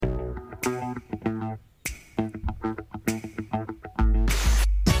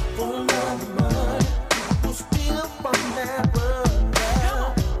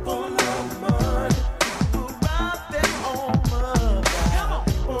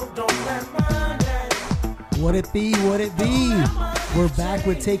What it be? What it be? We're back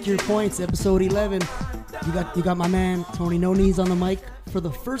with Take Your Points, episode 11. You got my man Tony No Knees on the mic for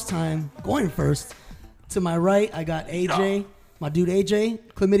the first time, going first. To my right, I got AJ, my dude AJ,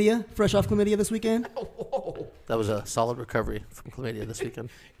 chlamydia, fresh off chlamydia this weekend. That was a solid recovery from chlamydia this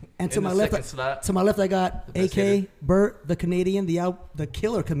weekend. And to my left, I got AK Bert, the Canadian, the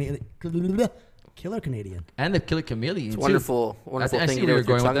killer chameleon. Killer Canadian. And the killer chameleon. It's wonderful I thing see you where did you're with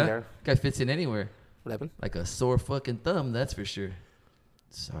your going with tongue that. there. Guy fits in anywhere. What happened? Like a sore fucking thumb, that's for sure.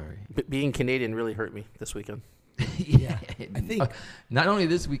 Sorry. Being Canadian really hurt me this weekend. Yeah, I think. Not only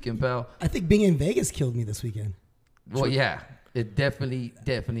this weekend, pal. I think being in Vegas killed me this weekend. Well, yeah, it definitely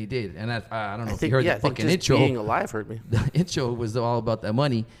did. And I don't know if you heard I the think fucking just intro. being alive hurt me. The intro was all about that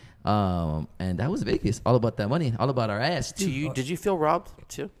money. And that was Vegas, all about that money, all about our ass too. Did you feel robbed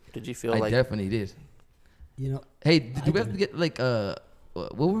too? Did you feel I like definitely did. You know. Hey, do we have to get like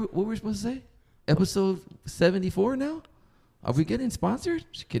what were we supposed to say? Episode 74 now? Are we getting sponsored?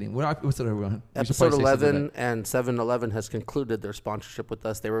 Just kidding. What's the other one? episode 11 and 7-Eleven has concluded their sponsorship with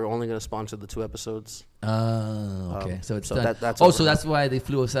us? They were only going to sponsor the 2 episods. Okay. So it's done. That's so over. that's why they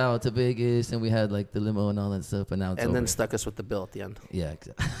flew us out to Vegas and we had like the limo and all that stuff. And now it's And over. then stuck us with the bill at the end. Yeah,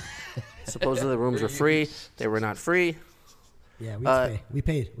 exactly. Supposedly the rooms were free. They were not free. Yeah, we had to pay. We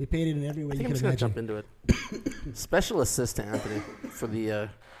paid. We paid it in every way I you think I'm could just going to imagine. jump into it. Special assist to Anthony for the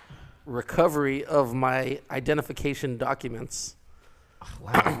recovery of my identification documents.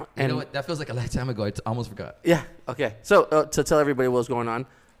 Wow. You And- know what? That feels like a lifetime ago. I almost forgot. Yeah, okay. So to tell everybody what was going on,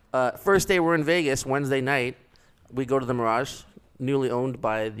 first day we're in Vegas, Wednesday night. We go to the Mirage, newly owned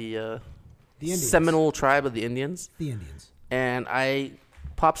by the Indians. Seminole tribe of the Indians. The Indians. And I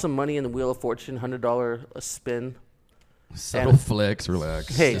pop some money in the Wheel of Fortune, $100 a spin. Subtle flex,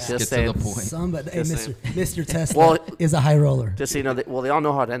 relax. Hey, just just get saying. to the point. Somebody, hey, Just Mr. Tesla Well- is a high roller. Just so you know, they all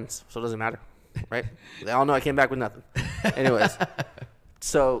know how it ends, so it doesn't matter, right? They all know I came back with nothing. Anyways,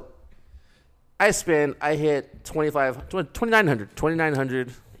 so I spin. I hit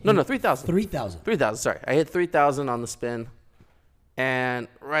 2,900. No, 3,000. 3,000. 3,000, sorry. I hit 3,000 on the spin. And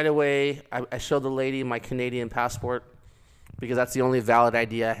right away, I showed the lady my Canadian passport because that's the only valid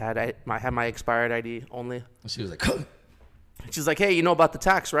ID I had. I had my expired ID only. She was like, She's like, hey, you know about the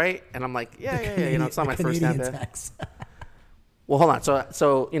tax, right? And I'm like, yeah. You know, it's not my first Canadian time. tax. Well, hold on.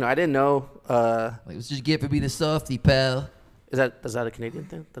 So I didn't know. like, let's just get for being a softy, pal. Is that a Canadian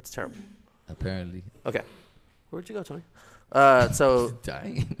thing? That's terrible. Apparently. Okay. Where'd you go, Tony? So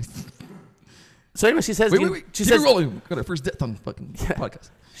Dying. anyway, she says, wait. She Keep says, it rolling. Got our first death on fucking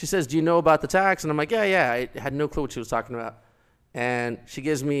podcast. She says, do you know about the tax? And I'm like, yeah. I had no clue what she was talking about. And she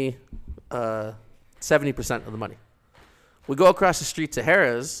gives me 70% of the money. We go across the street to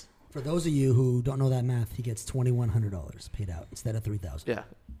Harrah's. For those of you who don't know that math, he gets $2,100 paid out instead of 3,000. Yeah.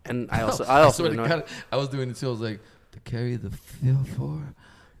 And I swear also to didn't know. God, I was doing it too. I was like, to carry the feel for.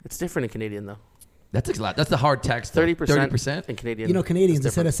 It's different in Canadian, though. That takes a lot. That's the hard tax. 30% in Canadian. You know, Canadians, is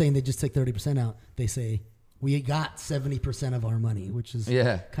instead different. of saying they just take 30% out, they say, we got 70% of our money, which is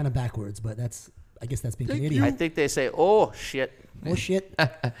kind of backwards, but I guess that's being Canadian. I think they say, oh, shit. Oh, shit. Well,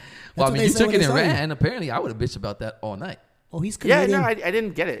 I what mean, they you say took when it they and sign. ran. Apparently, I would have bitched about that all night. Oh, he's Yeah, Canadian. no, I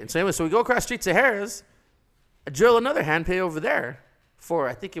didn't get it. And so anyway, so we go across the street to Harrah's. I drill another hand pay over there for,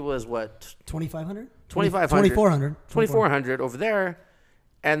 I think it was, what? 2,500? 2,500. 2,400. 2,400 over there.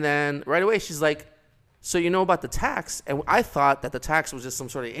 And then right away, she's like, so you know about the tax? And I thought that the tax was just some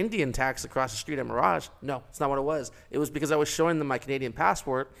sort of Indian tax across the street at Mirage. No, it's not what it was. It was because I was showing them my Canadian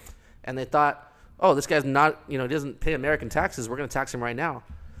passport, and they thought, oh, this guy's not, he doesn't pay American taxes. We're going to tax him right now.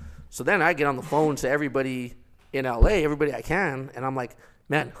 So then I get on the phone to everybody in LA, everybody I can, and I'm like,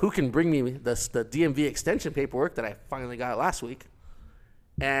 man, who can bring me the DMV extension paperwork that I finally got last week?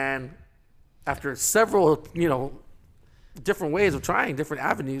 And after several, different ways of trying, different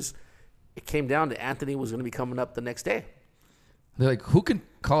avenues, it came down to Anthony was going to be coming up the next day. They're like, who can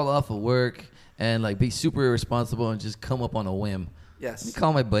call off of work and like be super irresponsible and just come up on a whim? Yes. Let me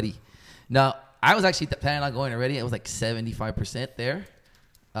call my buddy. Now, I was actually planning on going already. I was like 75% there.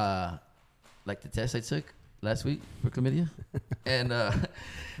 Like the test I took last week for chlamydia. and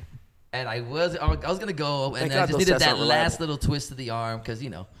I was going to go, and Thank then I God just those needed tests that aren't last reliable. little twist of the arm because,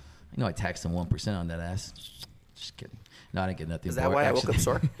 I taxed them 1% on that ass. Just kidding. No, I didn't get nothing. Is that for it, why I woke up actually.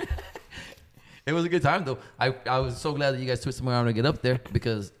 sore? It was a good time, though. I was so glad that you guys twisted my arm to get up there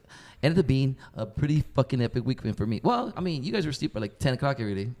because it ended up being a pretty fucking epic weekend for me. Well, I mean, you guys were asleep at like 10 o'clock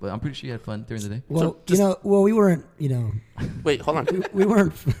every day, but I'm pretty sure you had fun during the day. Well, So we weren't, Wait, hold on. we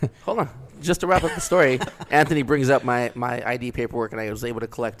weren't. Hold on. Just to wrap up the story, Anthony brings up my ID paperwork, and I was able to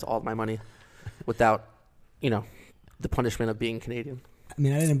collect all my money without, the punishment of being Canadian. I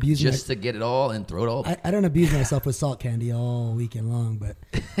mean, I didn't abuse just to get it all and throw it all. I didn't abuse myself with salt candy all weekend long, but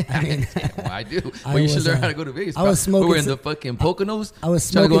I mean, Well, I do. I Well, you should was, learn how to go to Vegas. I was smoking We were in ci- the fucking Poconos. I was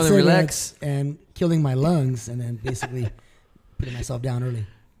trying to smoking go in and relax. cigarettes and killing my lungs, and then basically putting myself down early.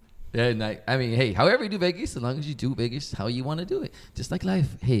 Yeah, and I mean, hey, however you do Vegas, as long as you do Vegas how you want to do it, just like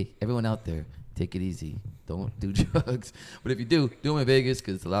life. Hey, everyone out there, take it easy. Don't do drugs. But if you do them in Vegas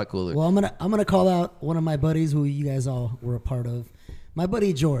because it's a lot cooler. Well, I'm gonna call out one of my buddies who you guys all were a part of. My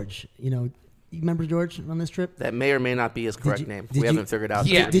buddy George. You remember George on this trip? That may or may not be his correct name. We you- haven't figured out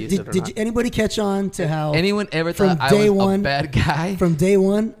Yeah. if he used it or Did not. anybody catch on to how Anyone ever from thought I day was one- a bad guy? from day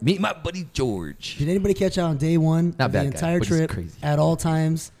one? Meet my buddy George. Did anybody catch on day one Not of the bad guy, entire but he's trip crazy. at all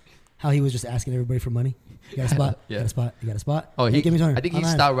times? How he was just asking everybody for money. You got a spot? Yeah. You got a spot? You got a spot? Oh, Hey, give me 200. I think he I'm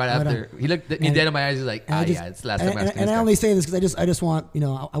not- stopped right I'm not after. done. He looked me And- dead in my eyes. He's like, And I just- yeah, it's the last time I'm asking and this I guy. only say this because I just want,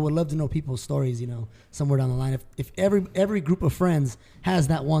 I would love to know people's stories, somewhere down the line. If every group of friends has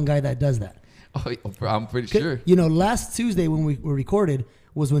that one guy that does that. Oh, I'm pretty sure. Last Tuesday when we were recorded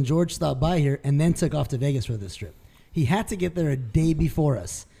was when George stopped by here and then took off to Vegas for this trip. He had to get there a day before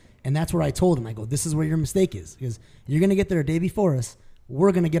us. And that's where I told him, I go, this is where your mistake is. Because you're going to get there a day before us.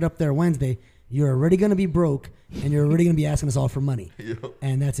 We're going to get up there Wednesday. You're already going to be broke, and you're already going to be asking us all for money. Yep.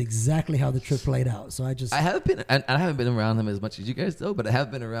 And that's exactly how the trip played out. So I haven't been around him as much as you guys though, but I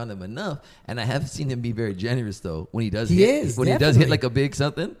have been around him enough, and I have seen him be very generous though when he does. He hit, is, when he does definitely. hit like a big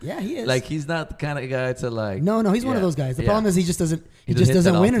something. Yeah, he is. Like he's not the kind of guy to like. No, he's one of Yeah, those guys. The yeah. problem is he just doesn't He just doesn't hit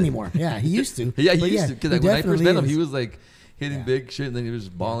doesn't that win often. anymore. Yeah, he used to. Yeah, he But used to because he like, when I first definitely met him, is. he was like hitting Yeah. big shit, and then he was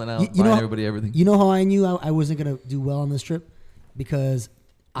just balling out, You know buying how- everybody everything. You know how I knew I wasn't going to do well on this trip? Because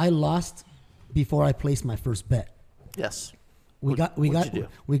I lost before I placed my first bet. Yes. We What'd you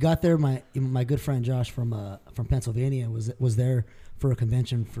do? got there. My good friend Josh from Pennsylvania was there for a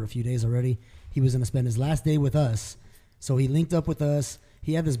convention for a few days already. He was going to spend his last day with us, so he linked up with us.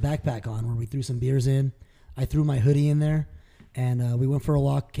 He had this backpack on where we threw some beers in. I threw my hoodie in there, and we went for a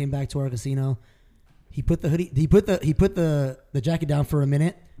walk. Came back to our casino. He put the hoodie. He put the jacket down for a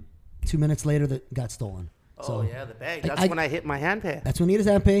minute. 2 minutes later, that got stolen. Oh, yeah, the bag. That's I- when I hit my hand pay. That's when he had his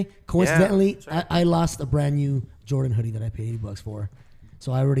hand pay. Coincidentally, that's right. I lost a brand new Jordan hoodie that I paid $80 for.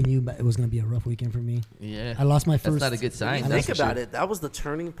 So I already knew it was going to be a rough weekend for me. Yeah, I lost my That's first. not a good sign. Think that's for about sure. it. That was the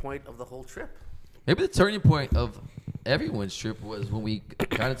turning point of the whole trip. Maybe the turning point of everyone's trip was when we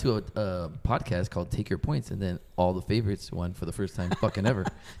got into a podcast called Take Your Points, and then all the favorites won for the first time fucking ever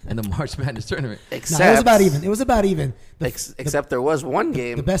in the March Madness tournament. No, Except, it was about even. It was about even. except there was one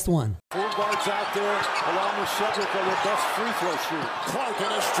game. The best one. Four guards out there, along with Cedric, are the best free throw shooter. Clark in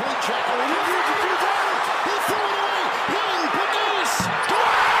a straight check. He threw it away. Hitting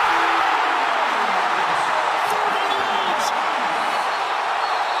Bernice.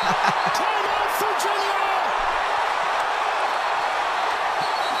 Timeout, Virginia.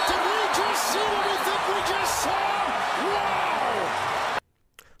 Did we just see what we think we just saw? Wow.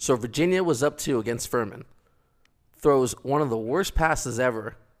 So Virginia was up 2 against Furman. Throws one of the worst passes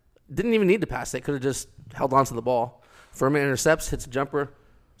ever. Didn't even need to pass. They could have just held on to the ball. Furman intercepts, hits a jumper.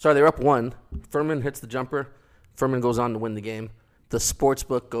 Sorry, they were up 1. Furman hits the jumper. Furman goes on to win the game. The sports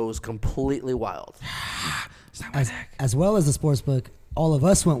book goes completely wild. As well as the sports book, all of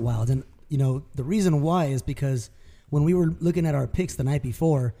us went wild. And, the reason why is because when we were looking at our picks the night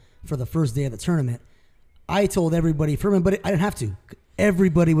before for the first day of the tournament, I told everybody Furman, but I didn't have to.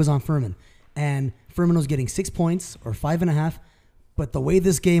 Everybody was on Furman. And Furman was getting 6 points or 5.5. But the way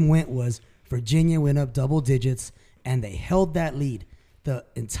this game went was Virginia went up double digits, and they held that lead the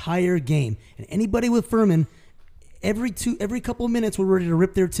entire game. And anybody with Furman, every couple of minutes were ready to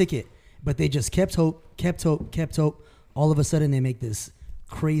rip their ticket. But they just kept hope. All of a sudden, they make this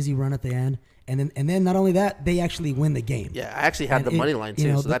crazy run at the end. And then not only that, they actually win the game. Yeah, I actually had And the money line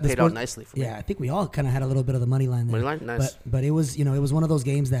too, so that paid out nicely for me. Yeah, I think we all kind of had a little bit of the money line there. Money line? Nice. But it was, it was one of those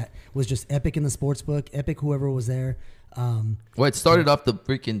games that was just epic in the sports book, epic whoever was there. Well, it started off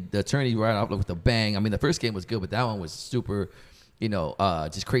the tourney right off with a bang. I mean, the first game was good, but that one was super,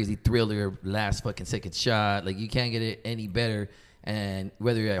 just crazy thriller, last fucking second shot. Like, you can't get it any better. And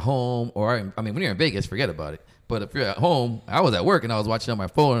whether you're at home or, when you're in Vegas, forget about it. But if you're at home, I was at work and I was watching on my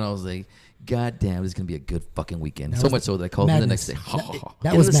phone and I was like, God damn, this is going to be a good fucking weekend. So much so that I called him the next day.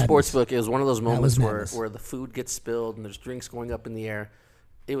 That In was the madness. sports book, it was one of those moments where madness. the food gets spilled and there's drinks going up in the air.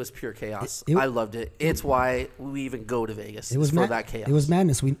 It was pure chaos. It- I loved it. It's why we even go to Vegas. It was for that chaos. It was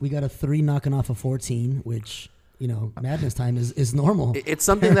madness. We got a 3 knocking off of 14, which madness time is normal. It's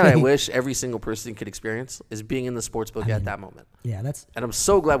something that I wish every single person could experience is being in the sports book at that moment. Yeah, that's. And I'm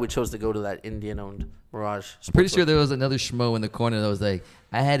so glad we chose to go to that Indian-owned Mirage. Pretty sure there was another schmo in the corner that was like,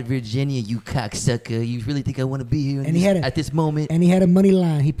 "I had Virginia, you cocksucker. You really think I want to be here at this moment?" And he had a money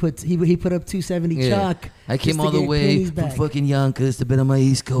line. He put up 270 chalk. I came all the way from fucking Yonkers to bet on my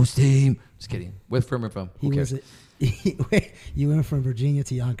East Coast team. Just kidding. Where's Furman from? You went from Virginia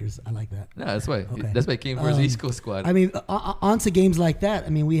to Yonkers. I like that. No, that's why. Okay. That's why he came for his East Coast squad. I mean, on to games like that. I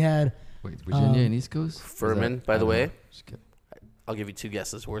mean, we had. Wait, Virginia and East Coast? Furman, by the way. I'll give you 2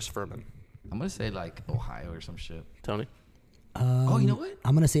 guesses. Where's Furman? I'm going to say like Ohio or some shit. Tony? Oh, you know what?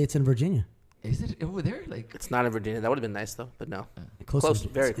 I'm going to say it's in Virginia. Is it over there? Like It's not in Virginia. That would have been nice, though, but no. Close,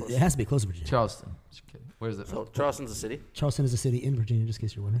 very close. It has to be close to Virginia. Charleston. Just kidding. Where is it? So Charleston's a city. Charleston is a city in Virginia, just in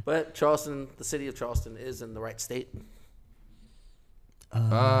case you're wondering. But Charleston, the city of Charleston, is in the right state.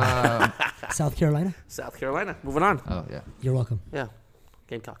 South Carolina? South Carolina. Moving on. Oh, yeah. You're welcome. Yeah.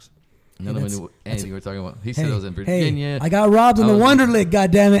 Gamecocks. None of them knew anything you were talking about. He said it was in Virginia. I got robbed in the Wonderlic,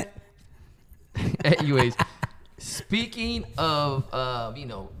 goddammit. Anyways, speaking of,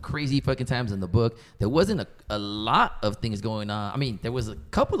 crazy fucking times in the book, there wasn't a lot of things going on. I mean, there was a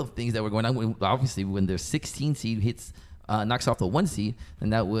couple of things that were going on. Obviously, when their 16 seed knocks off the 1 seed,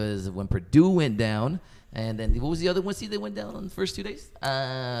 and that was when Purdue went down. And then what was the other 1 seed that went down on the first 2 days?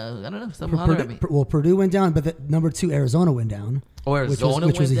 I don't know. Someone hollered at me. Well, Purdue went down, but the number 2 Arizona went down. Oh, Arizona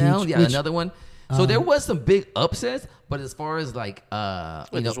went down. Another one. So there was some big upsets, but as far as like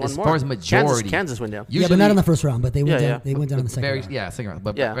as far as majority, Kansas went down. But not in the first round. But they went down. Yeah. They went down in the second round. Yeah, second round.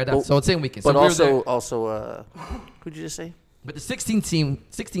 But right now, so it's same weekend. But so also, who'd you just say? But the 16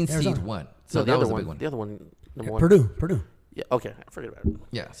 seed won. So the that other was a one. big one. The other one, number 1. Purdue. Yeah. Okay. Forget about it.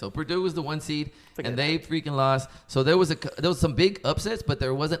 Yeah, so Purdue was the 1 seed, and they freaking lost. So there was some big upsets, but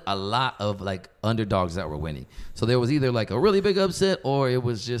there wasn't a lot of like underdogs that were winning. So there was either like a really big upset, or it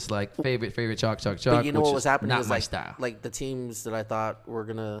was just like favorite chalk. But you know what was happening? Not was my like, style. Like the teams that I thought were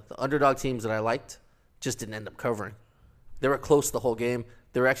the underdog teams that I liked, just didn't end up covering. They were close the whole game.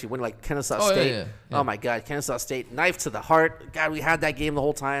 They were actually winning, like Kennesaw State. Yeah. Oh my God, Kennesaw State, knife to the heart. God, we had that game the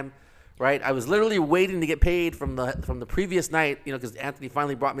whole time. Right, I was literally waiting to get paid from the previous night, because Anthony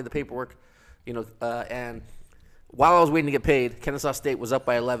finally brought me the paperwork, and while I was waiting to get paid, Kennesaw State was up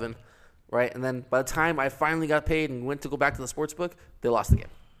by 11, right, and then by the time I finally got paid and went to go back to the sports book, they lost the game,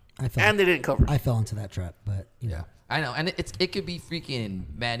 and they didn't cover. I fell into that trap, but yeah, I know, and it could be freaking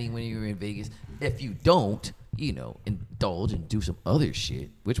maddening when you're in Vegas if you don't. Indulge and do some other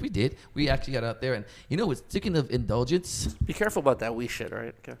shit, which we did. We actually got out there, and speaking of indulgence, be careful about that wee shit,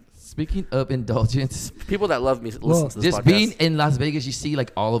 right? Okay. Speaking of indulgence, people that love me listen to this just podcast. Being in Las Vegas, you see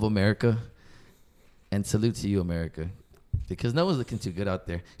like all of America, and salute to you, America, because no one's looking too good out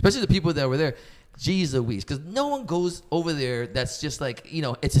there, especially the people that were there. Jeez Louise, because no one goes over there that's just like,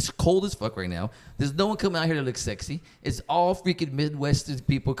 it's as cold as fuck right now. There's no one coming out here to look sexy. It's all freaking Midwestern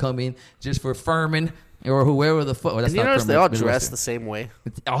people coming just for Furman or whoever the fuck. And you notice they all dress the same way.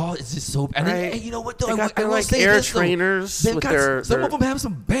 It's just so. And then, you know what? Though, they got their like air trainers with their. Some of them have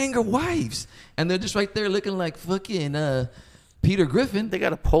some banger wives, and they're just right there looking like fucking Peter Griffin. They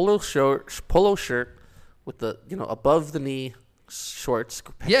got a polo shirt with the above the knee shorts,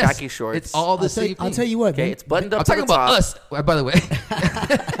 khaki shorts. It's all the same thing. I'll tell you what. Okay, it's buttoned up. I'm talking about us, by the way.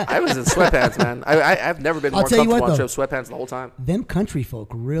 I was in sweatpants, man. I've never been more comfortable on sweatpants the whole time. Them country folk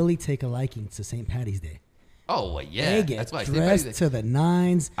really take a liking to St. Patty's Day. Oh well, yeah. They get dressed to the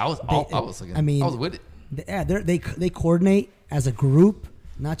nines. I was with it. Yeah, they coordinate as a group,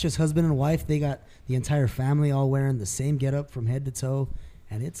 not just husband and wife. They got the entire family all wearing the same getup from head to toe.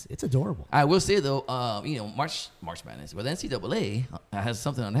 And it's adorable. I will say though, March Madness, but the NCAA has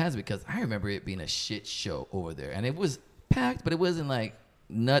something on hands because I remember it being a shit show over there, and it was packed, but it wasn't like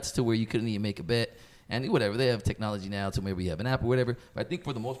nuts to where you couldn't even make a bet. And whatever, they have technology now, so maybe you have an app or whatever. But I think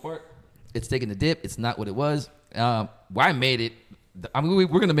for the most part, it's taking a dip. It's not what it was. I made it. I mean,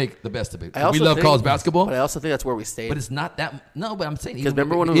 we're gonna make the best of it. We love college basketball, but I also think that's where we stayed. But it's not that. No, but I'm saying because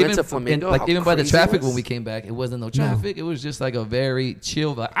remember when we went to Flamingo, even by the traffic when we came back, it wasn't no traffic. It was just like a very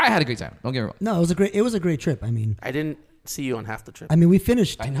chill vibe. I had a great time. Don't get me wrong. No, it was a great trip. I mean, I didn't see you on half the trip. I mean, we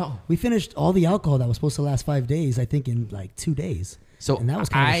finished. I know. We finished all the alcohol that was supposed to last 5 days. I think in like 2 days. So and that was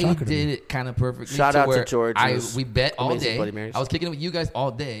kind of a shocker I did it kind of perfectly. Shout out to George. We bet all day. I was kicking it with you guys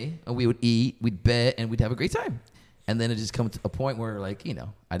all day, and we would eat, we'd bet, and we'd have a great time. And then it just comes to a point where, like,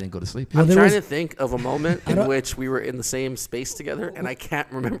 I didn't go to sleep. I'm trying to think of a moment in which we were in the same space together, and I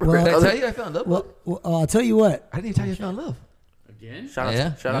can't remember. Did I tell you I fell in love? Well, I'll tell you what. I didn't tell you I fell in love. Again? Shout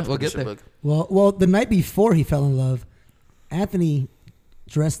out to we'll get there. Book. Well, the night before he fell in love, Anthony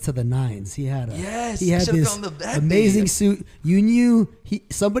dressed to the nines. He had Yes, he had should've this gone to that amazing day. suit. You knew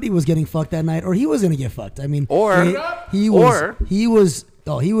somebody was getting fucked that night, or he was gonna get fucked. I mean, Or- he or-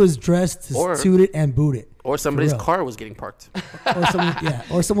 was dressed, Or- suited, and booted. Or somebody's For real. car was getting parked.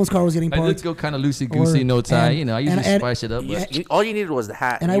 or someone's car was getting I parked. did go kind of loosey goosey, Or- no tie. and- You know, I usually and- spice it up. You- But all you needed was the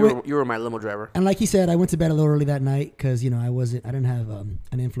hat. And And I you were my limo driver. And like he said, I went to bed a little early that night because I didn't have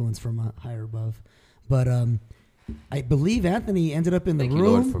an influence from higher above. But I believe Anthony ended up in the Thank you,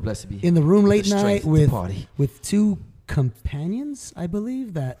 Lord, room for blessed be. in the room with late the strength night to with party. with two companions. I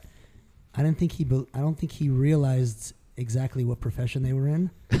believe that I don't think he realized exactly what profession they were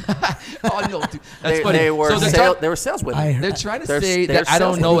in. Oh no, dude, that's They, funny. they were So they're, they were saleswomen. I heard- they're trying to They're- say they're that I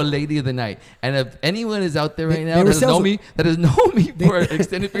don't know a saleswomen. lady of the night, and if anyone is out there right They now were that has known me They- for an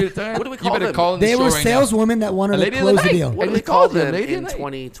extended period of time, What do we you call better them? call in the They show were right now. saleswomen that wanted A to lady of the close the night. deal. what do they we call call them? them Lady in of the night.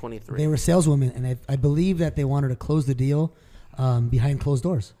 2023? They were saleswomen, and I believe that they wanted to close the deal behind closed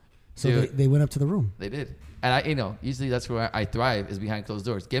doors. So Dude. they went up to the room. They did. And usually that's where I thrive is behind closed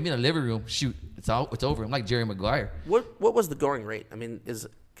doors. Get me in the living room, shoot, it's over. I'm like Jerry Maguire. What was the going rate? I mean,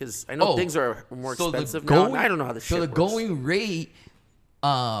 because I know things are more so the expensive now. going- I don't know how this So shit the works. going rate,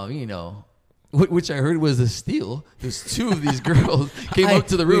 which I heard was a steal. There's two of these girls came up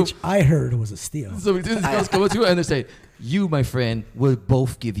to the room. Which I heard was a steal. So these girls come up to her and they say, "You, my friend, will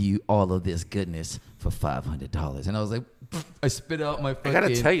both give you all of this goodness for $500." And I was like, I spit out my fucking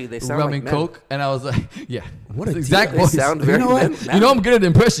gotta tell you, they sound rum like and men. coke, and I was like, "Yeah, What a That's the exact deal. voice. They sound You very know what? men. You know I'm good at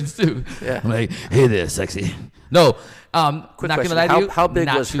impressions too. Yeah. I'm like, "Hey there, sexy." No, not Quick gonna question. lie to you. How big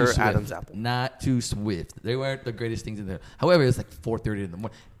not was too her swift. Adam's apple? Not too swift. They weren't the greatest things in there. However, it was like 4:30 in the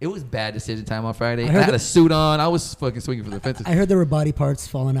morning. It was bad decision time on Friday. I heard had that- a suit on. I was fucking swinging for the fences. I heard there were body parts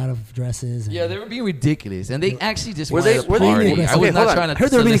falling out of dresses. And Yeah, they were being ridiculous, and they actually just Were wanted they- to were they- party. okay, I was hold not on. trying I to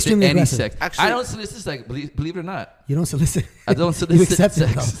heard they were being solicit extremely any aggressive. sex. Actually- I don't solicit sex, believe it or not. You don't solicit. I don't You solicit accept it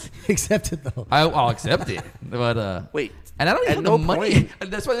sex. though. You accept it though. I'll accept it, but Wait, and I don't at even no have the money. point-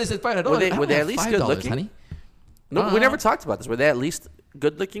 And that's why they said $500. Were they- I were don't they have at least $5, good looking? honey. no, we never talked about this. Were they at least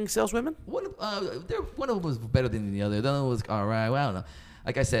good-looking saleswomen? One of them was better than the other. The other one was all right. Well, I don't know.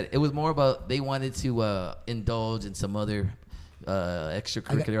 Like I said, it was more about they wanted to indulge in some other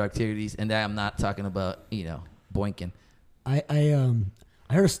extracurricular activities, and that I'm not talking about, boinking. I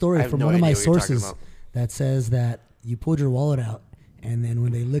heard a story I have from no one of my idea what you're talking sources about. that says that you pulled your wallet out, and then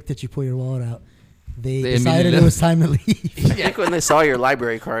when they looked at you pull your wallet out, they They decided immediately it was time to leave. I think when they saw your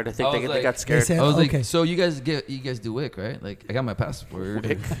library card, I think I they, was they like- got scared. They said- I was Okay. like, so you guys do WIC, right? Like, I got my passport.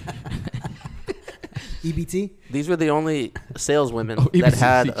 WIC? EBT. These were the only saleswomen Oh, that EBT.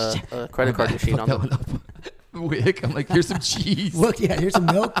 had a credit card machine on them. WIC. I'm like, here's some cheese. Look, yeah, here's some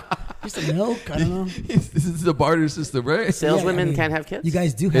milk. Here's some milk. I don't know. This is the barter system, right? Saleswomen Yeah, I mean, can't have kids? You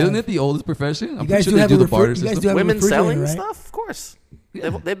guys do have. Isn't it the oldest profession? I'm You pretty guys sure do they have do a the refri- barter you guys system. do have a Women refrigerator, selling right? stuff? Of course. Yeah.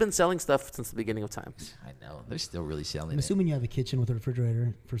 They've been selling stuff since the beginning of time. I know. They're still really selling I'm it. assuming you have a kitchen with a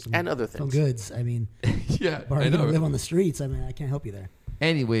refrigerator for some And other some things. goods. I mean, Yeah, or I you know. live on the streets. I mean, I can't help you there.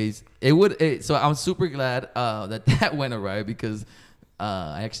 Anyways, so I'm super glad that went awry because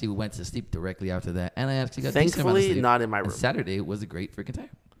I actually went to sleep directly after that, and I actually got decent amount of Thankfully, sleep. not in my And room. Saturday was a great freaking time.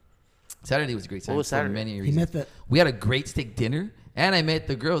 Saturday was a great time was for Saturday? many He reasons. met the. We had a great steak dinner, and I met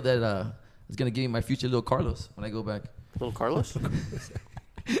the girl that was gonna give me my future little Carlos when I go back. Little Carlos?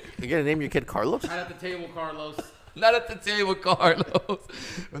 You're going to name your kid Carlos? Not at the table, Carlos. Not at the table, Carlos.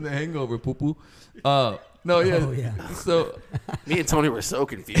 On the hangover, poo poo. No, yeah. Oh, yeah. So Me and Tony were so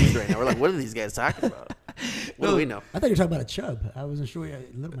confused right now. We're like, what are these guys talking about? What do we know? I thought you were talking about a chub. I wasn't sure.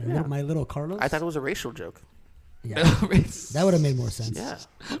 My little Carlos. I thought it was a racial joke. Yeah, that would have made more sense. Yeah.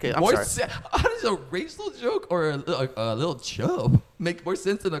 Okay, I'm more sorry. how does a racial joke or a little chub make more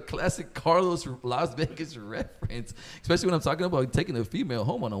sense than a classic Carlos Las Vegas reference? Especially when I'm talking about taking a female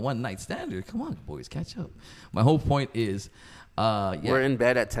home on a one-night standard. Come on, boys, catch up. My whole point is, yeah. We're in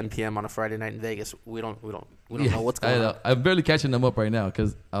bed at 10 p.m. on a Friday night in Vegas. We don't know what's I going know. on. I'm barely catching them up right now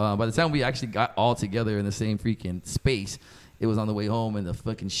because by the time we actually got all together in the same freaking space, it was on the way home in the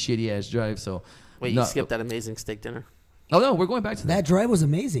fucking shitty ass drive. So Wait, no, you skipped that amazing steak dinner? Oh no, we're going back to that. That drive was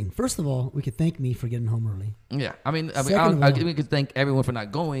amazing. First of all, we could thank me for getting home early. Yeah, I mean, Second of all- we could thank everyone for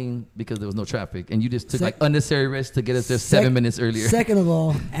not going because there was no traffic, and you just took Sec- like unnecessary risks to get us there Sec- 7 minutes earlier. Second of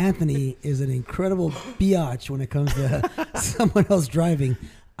all, Anthony is an incredible biatch when it comes to someone else driving.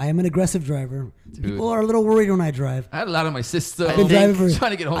 I am an aggressive driver. Dude. People are a little worried when I drive. I had a lot on my system. I've been driving for.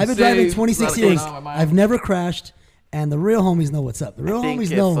 trying to get home. I've been safe. driving A 26 lot going years. on in my mind. I've never crashed, and the real homies know what's up. The real I think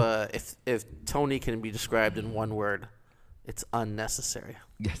homies know. if Tony can be described in one word, it's unnecessary.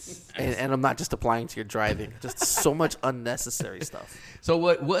 Yes. And I'm not just applying to your driving. Just so much unnecessary stuff. So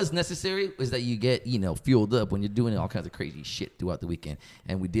what was necessary was that you get, fueled up when you're doing all kinds of crazy shit throughout the weekend.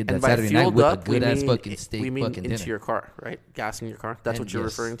 And we did that And by Saturday night fueled with a up, we good ass mean- fucking steak we mean fucking into dinner. your car, right? Gas in your car. That's And what you're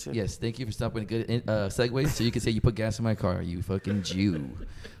yes, referring to. Yes, thank you for stopping a good segue. So you can say you put gas in my car, you fucking Jew.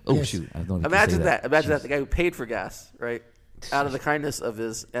 Oh Yes. shoot! I don't even Imagine say that. Imagine that. Jeez. The guy who paid for gas, right? Out of the kindness of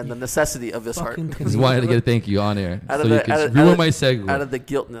his and the necessity of his heart. Fucking Just wanted to get a thank you on air, Out so of you the- can out of- ruin out of- my segue. Out of the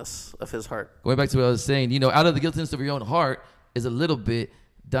guiltness of his heart. Going back to what I was saying, out of the guiltiness of your own heart is a little bit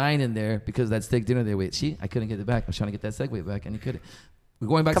dying in there because that steak dinner there. Wait, I couldn't get it back. I was trying to get that segue back, and you couldn't. We're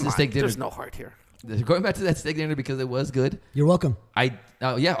going back Come to the on. steak dinner. There's no heart here. Going back to that steak dinner because it was good. You're welcome.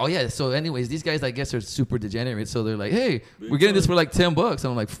 Oh yeah. So anyways, these guys I guess are super degenerate. So they're like, hey, we're getting this for like $10. And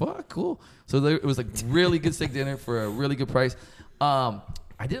I'm like, fuck, cool. So it was like really good steak dinner for a really good price.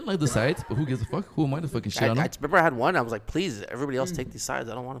 I didn't like the sides, but who gives a fuck? Who am I to fucking shit on I them? remember I had one. I was like, please, everybody else take these sides.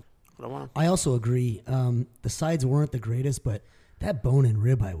 I don't want them. I don't want them. I also agree. The sides weren't the greatest, but that bone-in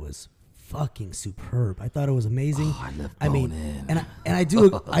ribeye was fucking superb. I thought it was amazing. Oh, I love mean, bone-in. and I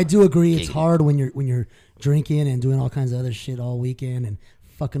do agree. It's hard when you're drinking and doing all kinds of other shit all weekend and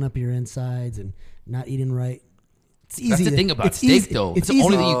fucking up your insides and not eating right. It's easy. That's the to- thing about it's steak, easy. though. It's the easy.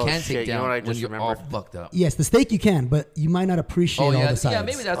 only thing you Oh, can shit, take you know down what I when just you're all remembered? fucked up. Yes, the steak you can, but you might not appreciate all the sides. yeah,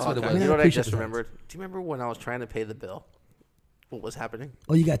 maybe that's what it Okay. was. You know what I appreciate just the remembered? Do you remember when I was trying to pay the bill? What was happening?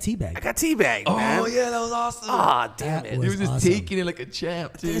 Oh, you got teabagged. I got teabagged, man. Oh yeah, that was awesome. Ah, damn That it. was He was just awesome. taking it like a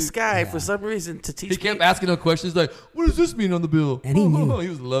champ, dude. This guy, for some reason, to teach He kept me asking him questions like, "What does this mean on the bill?" And he knew. He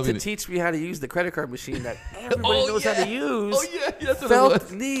was loving to it. teach me how to use the credit card machine that everybody Oh, knows how yeah. to use. Oh yeah, that's what it Felt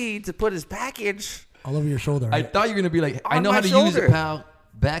was. need to put his package. all over your shoulder. I Right? thought you were gonna be like, "I On know how my to use shoulder. it, pal."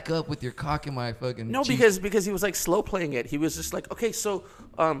 Back up with your cock in my fucking. No, cheek. because he was like slow playing it. He was just like, okay, so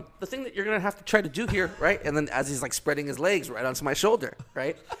the thing that you're gonna have to try to do here, right? And then as he's like spreading his legs right onto my shoulder,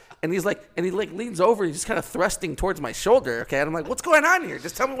 right? And he leans over, he's just kind of thrusting towards my shoulder, okay? And I'm like, what's going on here?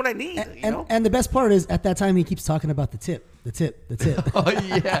 Just tell me what I need, you know? And the best part is at that time he keeps talking about the tip. Oh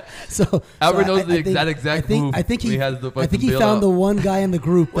yeah. So Albert I- knows I the think- exact I think, move I think when he he has the I fucking think he bill found out. the one guy in the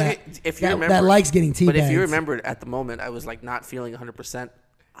group Well, that, if you that, remember, that likes getting teabagged. But if you remembered at the moment, I was like not feeling 100%.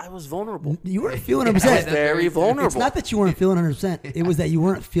 I was vulnerable. you weren't feeling I was 100%. very vulnerable. It's not that you weren't feeling 100%. It was that you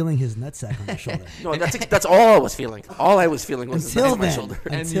weren't feeling his nutsack on your shoulder. No, that's all I was feeling. All I was feeling was Until on my then. shoulder.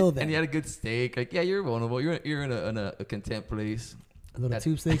 Until then. And you had a good steak. Like, yeah, you're vulnerable. You're in a content place. A little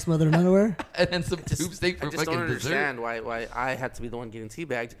tube steak smothered in underwear. And then some tube steak for I just fucking don't dessert. understand why I had to be the one getting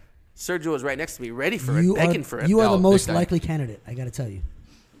teabagged. Sergio was right next to me, ready for it, You begging are, for it. you are No, the most big time. likely candidate. I got to tell you.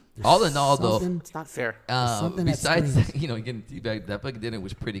 There's All in all, though, something- It's not fair. something that besides screams. getting teabagged, that fucking dinner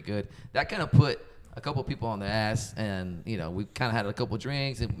was pretty good. That kind of put a couple people on their ass, and we kind of had a couple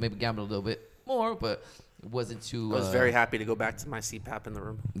drinks and maybe gambled a little bit more, but it wasn't too. I was very happy to go back to my CPAP in the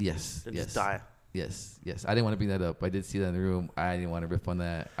room Yes, and yes, just die. yes. I didn't want to bring that up. I did see that in the room. I didn't want to riff on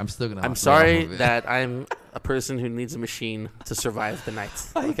that. I'm still gonna. I'm laugh sorry off of it. that I'm a person who needs a machine to survive the night.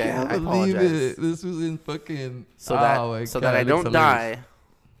 I Okay, can't I believe apologize. it. This was in fucking. So oh my that God, I it looks don't hilarious. die,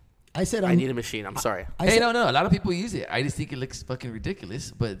 I said I need a machine. I'm sorry. I Hey, said, no. A lot of people use it. I just think it looks fucking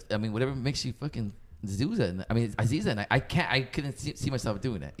ridiculous. But I mean, whatever makes you fucking Aziza. I mean, Aziza. I couldn't see myself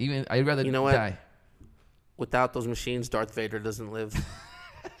doing that. Even I'd rather You know what? die. Without those machines, Darth Vader doesn't live,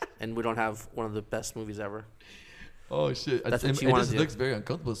 and we don't have one of the best movies ever. Oh shit! That's what it you wanna just do. looks very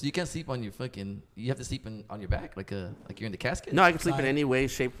uncomfortable. So you can't sleep on your fucking. You have to sleep on your back, like you're in the casket. No, I can sleep in any way,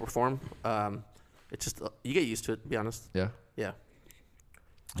 shape, or form. It's just you get used to it. To be honest. Yeah. Yeah.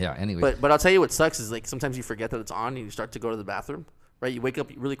 Yeah. Anyway. But I'll tell you what sucks is like sometimes you forget that it's on and you start to go to the bathroom. Right, you wake up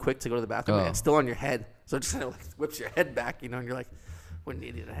really quick to go to the bathroom and Oh. it's still on your head, so it just kind of like whips your head back, and you're like, "What an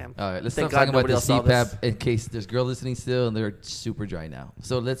idiot I am." All right, let's Thank stop talking God about the nobody else saw this. CPAP in case there's girl listening still and they're super dry now.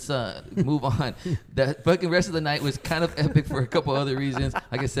 So let's move on. The fucking rest of the night was kind of epic for a couple other reasons.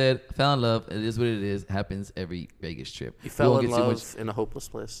 Like I said, fell in love. It is what it is. Happens every Vegas trip. You We fell won't in get too love in a hopeless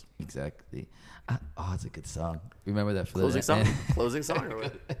place. Exactly. Oh, it's a good song. Remember that for Closing the song, closing song. Or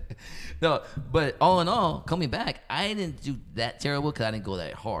what? No, but all in all, coming back, I didn't do that terrible because I didn't go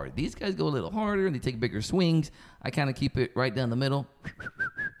that hard. These guys go a little harder and they take bigger swings. I kind of keep it right down the middle.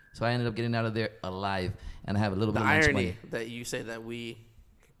 So I ended up getting out of there alive, and I have a little The bit of lunch irony money. that you say that would you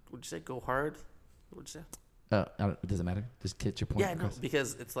say go hard? What'd you say? It doesn't matter. Just get your point Yeah, no, across.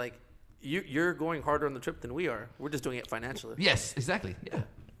 because it's like you're going harder on the trip than we are. We're just doing it financially. Yes, exactly. Yeah.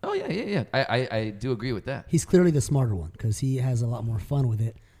 Oh yeah. I do agree with that. he's clearly the smarter one because he has a lot more fun with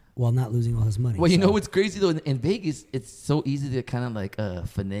it while not losing all his money. Well, you So- know what's crazy though? In Vegas, it's so easy to kind of like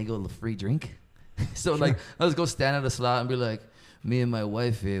finagle a free drink. So like, I'll just go stand at a slot and be like, me and my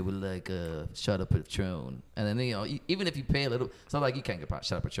wife here would like a shot of Patron, and then even if you pay a little, it's not like you can't get a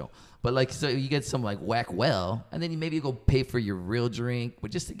shot of Patron, but like so you get some like whack well, and then you go pay for your real drink,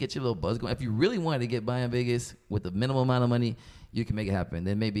 but just to get your little buzz going. If you really wanted to get by in Vegas with a minimal amount of money, you can make it happen.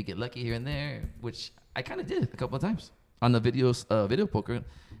 Then maybe get lucky here and there, which I kind of did a couple of times on the video poker,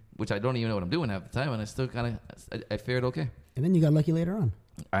 which I don't even know what I'm doing half the time, and I still kind of I fared okay. And then you got lucky later on.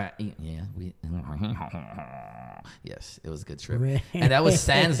 Yes, it was a good trip, and that was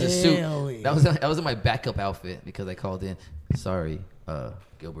sans the suit. Really? That was in my backup outfit because I called in. Sorry,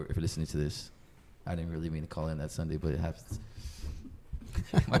 Gilbert, if you're listening to this, I didn't really mean to call in that Sunday, but it happens.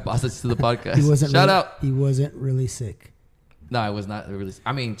 My boss listens to the podcast. Shout out. He wasn't really sick. No, I was not really.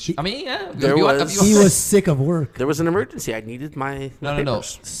 I mean, yeah. He was sick of work. There was an emergency. I needed my papers. No.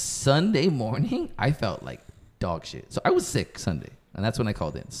 Sunday morning, I felt like dog shit. So I was sick Sunday, and that's when I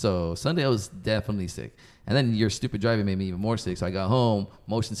called in. So Sunday, I was definitely sick. And then your stupid driving made me even more sick. So I got home,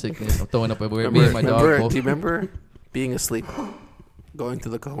 motion sickness. I'm throwing up everywhere. Me and my dog. Do you remember being asleep, going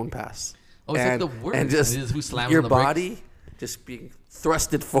through the Cajon Pass? Oh, it's like the worst. And just who slams your on the body brakes? Just being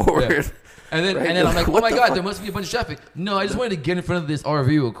thrusted forward. Yeah. And then, Right? and then I'm like, oh my God, fuck? there must be a bunch of traffic. No, I just wanted to get in front of this RV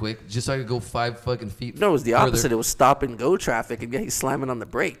real quick, just so I could go 5 fucking feet. No, it was the further. opposite. It was stop and go traffic, and he's slamming on the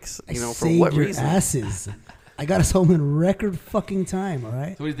brakes. For Saved what your reason? asses. I got us home in record fucking time. All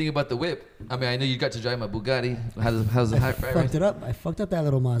right. So what do you think about the whip? I mean, I know you got to drive my Bugatti. How's the high right? Fucked it up. I fucked up that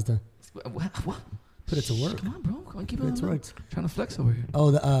little Mazda. What? Put it to work. Come on, bro. Come on, keep it Put on. it to work. Trying to flex over here.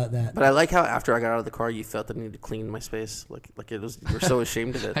 Oh, that. But I like how after I got out of the car, you felt the need to clean my space. Like it was. You were so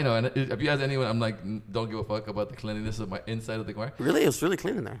ashamed of it. I know. And if you ask anyone, I'm like, don't give a fuck about the cleanliness of my inside of the car. Really, it was really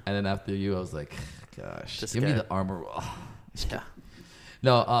clean in there. And then after you, I was like, gosh, This give me guy. the armor. Oh. Yeah.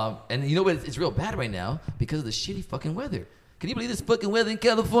 No, and you know what? It's real bad right now because of the shitty fucking weather. Can you believe this fucking weather in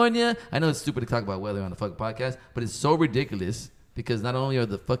California? I know it's stupid to talk about weather on the fucking podcast, but it's so ridiculous because not only are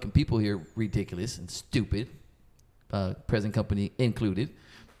the fucking people here ridiculous and stupid, present company included,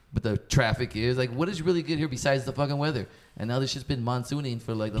 but the traffic is like, what is really good here besides the fucking weather? And now this shit's been monsooning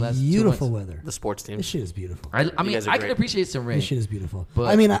for like the last 2 months. Beautiful weather. The sports team. This shit is beautiful. I mean, guys are I can great. appreciate some rain. This shit is beautiful. But-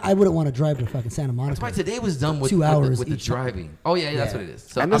 I mean, I wouldn't want to drive to fucking Santa Monica. That's why today was done with 2 hours with the each time. driving. Oh yeah, that's Yeah. what it is.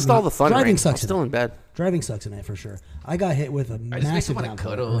 So I missed all the fun. driving Rain. sucks I'm still in bed. Driving sucks in it for sure. I got hit with a I just make massive want to downpour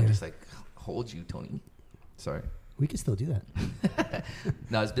cuddle earlier. and just like hold you, Tony. Sorry. We can still do that.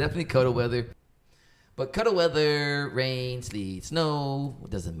 No, it's definitely cuddle weather. But cuddle weather, rain, sleet, snow, it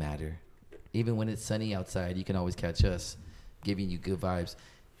doesn't matter. Even when it's sunny outside, you can always catch us giving you good vibes.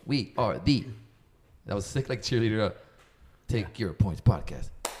 We are that was sick like cheerleader. Take Your Points podcast.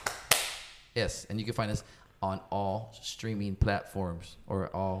 Yes, and you can find us on all streaming platforms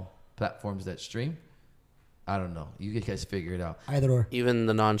or all platforms that stream. I don't know. You guys figure it out. Either or. Even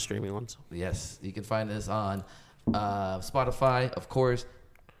the non-streaming ones. Yes, you can find us on Spotify, of course.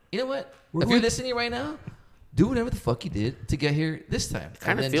 You know what? We're If you're going- listening right now, do whatever the fuck you did to get here this time.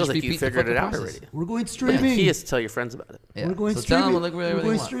 Kind And of then feels just like you repeat the figured it fucking out process. already. We're going The streaming. key is to tell your friends about it. Yeah. We're going so streaming. tell them, look wherever We're they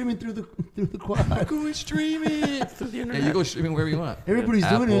going want. streaming through the quad. Going streaming. Through the Yeah, internet. you go streaming wherever you want. Everybody's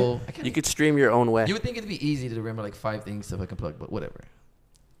doing it. Apple. I can't- You could stream your own way. You would think it'd be easy to remember like 5 things to fucking plug, but whatever.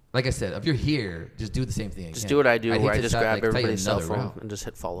 Like I said, if you're here, just do the same thing. Just again. do what I do, I'd where hate I to just tell- grab like, tell you everybody's cell another phone route. and just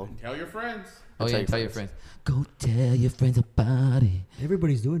hit follow. Tell your friends. Oh tell yeah, your tell your friends. friends. Go tell your friends about it.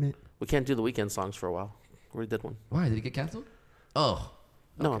 Everybody's doing it. We can't do the weekend songs for a while. We did one. Why did it get canceled? Oh.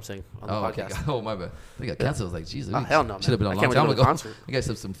 No, I'm saying on the Oh, okay. podcast. Oh, my bad. They got canceled. I was like, Jesus. Oh, hell no, Should have been man. a I long can't time wait to go to ago. the concert. You guys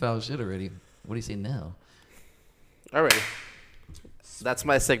have some foul shit already. What do you say now? Alrighty. That's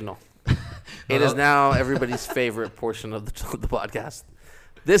my signal. It is now everybody's favorite portion of the podcast.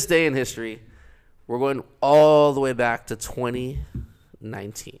 This day in history, we're going all the way back to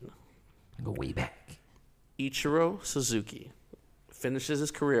 2019. Go way back. Ichiro Suzuki finishes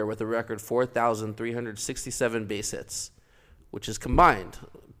his career with a record 4,367 base hits, which is combined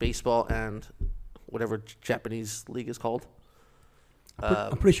baseball and whatever Japanese league is called.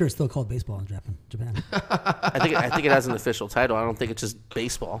 I'm pretty sure it's still called baseball in Japan. I think it has an official title. I don't think it's just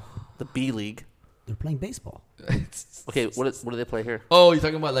baseball. The B League. They're playing baseball. Okay, what do they play here? Oh, you're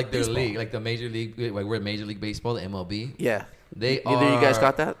talking about like their league, like the major league, like we're Major League Baseball, the MLB. Yeah. They Either you guys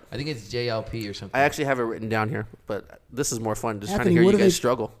got that? I think it's JLP or something. I actually have it written down here, but this is more fun. Just Anthony, trying to what hear do you guys they-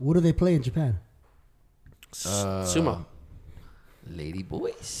 struggle. What do they play in Japan? Sumo. Lady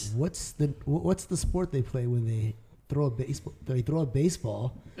boys. What's the sport they play when they throw a baseball? They throw a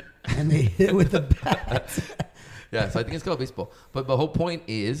baseball and they hit it with a bat. Yeah, so I think it's called baseball. But the whole point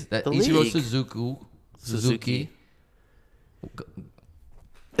is that The Ichiro league. Suzuki.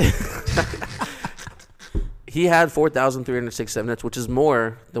 He had 4,367 hits, which is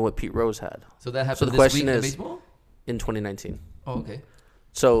more than what Pete Rose had So that happened So the this question week in is- baseball? in 2019. Oh, okay.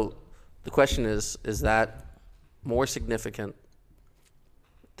 So the question is that more significant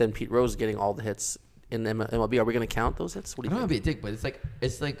than Pete Rose getting all the hits in MLB? Are we going to count those hits? What I do don't you want to think? be a dick, but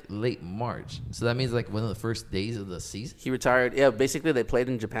it's like late March, so that means like one of the first days of the season. He retired. Yeah, basically they played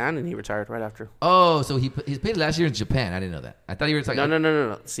in Japan and he retired right after. Oh, so he played last year in Japan. I didn't know that. I thought you were talking.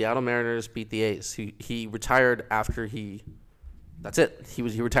 No. Seattle Mariners beat the A's. He retired after he. That's it. He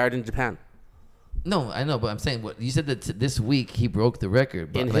retired in Japan. No, I know, but I'm saying what you said that this week he broke the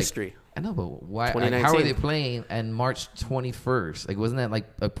record but In like, history. I know, but why? Like, how are 2019. they playing on March 21st? Like, wasn't that like?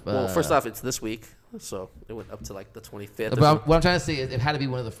 Well, first off, it's this week, so it went up to like the 25th. But what I'm trying to say is it had to be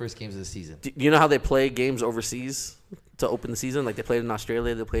one of the first games of the season. Do you know how they play games overseas to open the season? Like they played in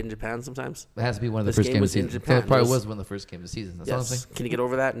Australia, they played in Japan sometimes. It has to be one of the This first game games was of in the season. Japan. So it probably It was- was one of the first games of the season. That's all I'm saying. Yes. Can you get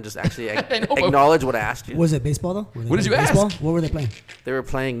over that and just actually know, but- acknowledge what I asked you? Was it baseball though? Were they What did playing you baseball? ask? What were they playing? They were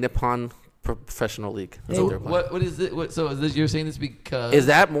playing Nippon Professional League. That's Hey, what they were playing. What is it? So is this, you're saying this because Is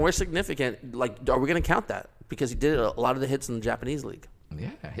that more significant? Like, are we going to count that? Because he did a lot of the hits in the Japanese league. Yeah,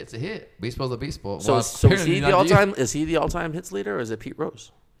 hit's a hit. Baseball's a baseball. So, Well, so is apparently he not the to you. all-time? Is he the all-time hits leader, or is it Pete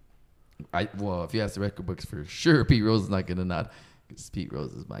Rose? Well, if you ask the record books for sure, Pete Rose is not going to not. Because Pete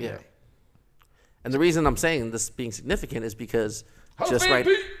Rose is my Yeah. guy. And the reason I'm saying this being significant is because Hall of just Fame, right,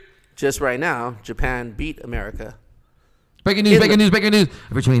 Pete! just right now, Japan beat America Breaking news! In Breaking the- news! Breaking news!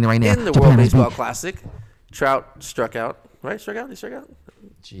 We're tweeting right now. in the Japan World has Baseball beat- Classic. Trout struck out, right? Struck out. He struck out.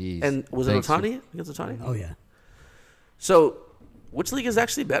 Jeez. And was it Thanks for- Ohtani against Ohtani? Oh yeah. So, which league is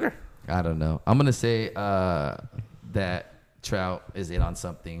actually better? I don't know. I'm gonna say that Trout is in on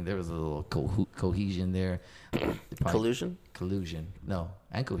something. There was a little cohesion there. Collusion. Collusion. No,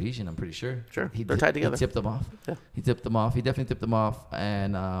 and cohesion. I'm pretty sure. Sure. They're tied together. He tipped them off. Yeah. He tipped them off. He definitely tipped them off.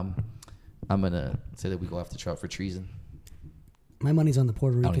 And I'm gonna say that we go after Trout for treason. My money's on the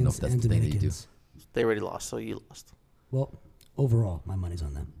Puerto don't even know Ricans if that's and the thing that you do. Dominicans. They already lost, so you lost. Well, overall, my money's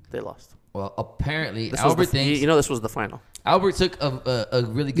on them. They lost. Well, apparently This was Albert the, thinks you know this was the final. Albert took a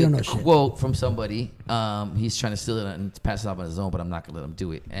really You don't good know shit. quote from somebody. He's trying to steal it and pass it off on his own, but I'm not going to let him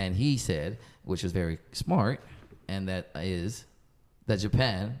do it. And he said, which is very smart, and that is that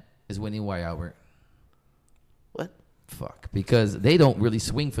Japan is winning. Why, Albert? What? Fuck. Because they don't really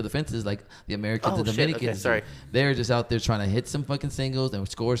swing for the fences like the Americans Oh, and shit. Dominicans. Okay, sorry. do. They're just out there trying to hit some fucking singles and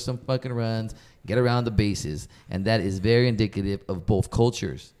score some fucking runs, get around the bases. And that is very indicative of both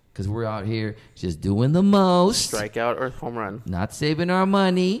cultures. Because we're out here just doing the most. Strikeout or home run? Not saving our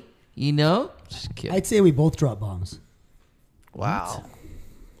money, you know? Just kidding. I'd say we both drop bombs. Wow.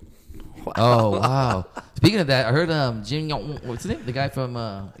 Oh, wow. Speaking of that, I heard Jim, what's his name? The guy from,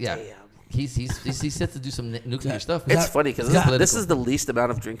 yeah. Damn. He's set to do some nuclear stuff. It's that- funny because is that- this is the least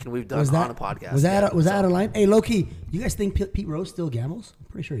amount of drinking we've done Was on that a podcast. Was that Yeah, was that so- out of line? Hey, Loki, you guys think Pete Rose still gambles? I'm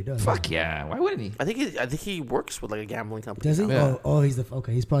pretty sure he does. Fuck yeah. Why wouldn't he? I think he works with like a gambling company. Does he? now. Oh, he's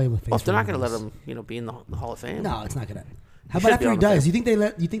okay. He's probably with. Well, if they're not going to let Facebook. him, be in the Hall of Fame. No, it's not gonna. How should about be after he on the dies?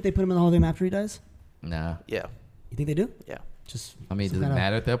 fame. You think they put him in the Hall of Fame after he dies? Nah. Yeah. You think they do? Yeah. Just. I mean, some does it kinda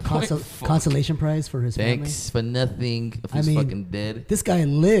matter at that point? Fuck. Consolation prize for his Thanks for nothing if I he's mean, fucking dead. family. This guy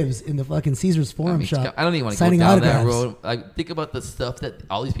lives in the fucking Caesar's Forum I mean, shop. I don't even want to go signing down that autographs. road. Like, think about the stuff that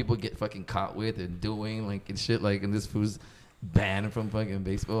all these people get fucking caught with and doing, like, and shit, like, and this fool's banned from fucking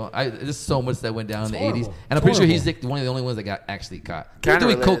baseball. There's so much that went down in the horrible. 80s. And I'm It's pretty sure he's horrible. one of the only ones that got actually caught. They were Kinda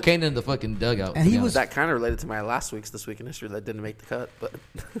doing related. cocaine in the fucking dugout. And to he be was- honest. That kind of related to my last week's This Week in History that didn't make the cut, but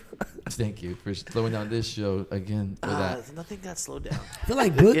Thank you for slowing down this show again with that. nothing got slowed down. I feel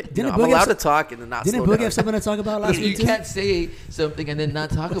like Boog, I'm didn't Boog allowed have, to talk and then not didn't slow Boog down. have something to talk about last You week too? can't say something and then not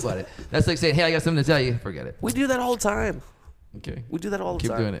talk about it. That's like saying, hey, I got something to tell you. Forget it. We do that all the time. Okay. We do that all the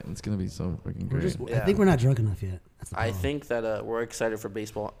Keep time. doing it. It's going to be so fucking We're great. just, I Yeah. think we're not drunk enough yet. That's the I problem. think that we're excited for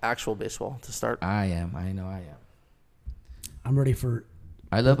baseball, actual baseball, to start. I am. I know I am. I'm ready for.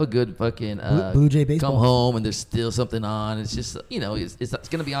 I love a good fucking Blue Jay baseball. come home and there's still something on. It's just, it's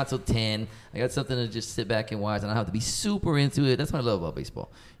going to be on till 10. I got something to just sit back and watch. And I don't have to be super into it. That's what I love about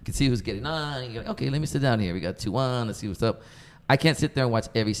baseball. You can see who's getting on. You're like, okay, let me sit down here. We got 2 on. Let's see what's up. I can't sit there and watch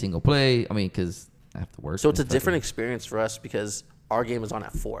every single play. I mean, because I have to work. So it's a and different fucking- experience for us because our game is on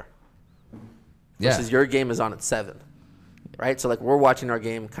at 4. Yeah. Versus your game is on at 7. Right? So, like, we're watching our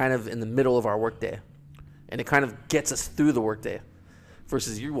game kind of in the middle of our workday. And it kind of gets us through the workday.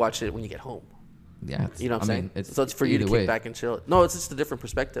 Versus you watch it when you get home. Yeah. You know what I'm saying? Mean, So it's for you to either kick way. back and chill. No, it's just a different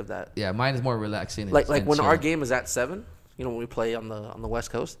perspective that. Yeah, mine is more relaxing. and- Like and when our chilling. game is at 7, when we play on the West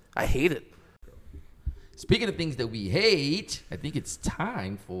Coast, I hate it. Speaking of things that we hate, I think it's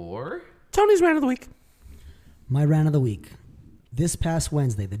time for. Tony's rant of the week. My rant of the week. This past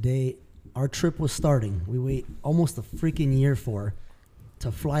Wednesday, the day our trip was starting, we wait almost a freaking year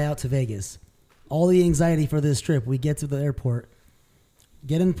to fly out to Vegas. all the anxiety for this trip. We get to the airport,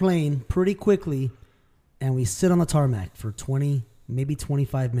 get in plane pretty quickly, and we sit on the tarmac for 20, maybe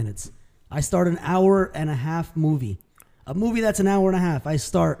 25 minutes. I start an hour and a half movie. A movie that's an hour and a half.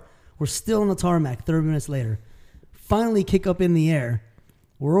 We're still on the tarmac 30 minutes later. Finally kick up in the air.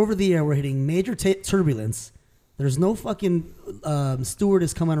 We're over the air. We're hitting major turbulence. There's no fucking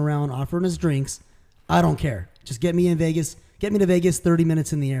stewardess coming around offering us drinks. I don't care. Just get me in Vegas. Get me to Vegas 30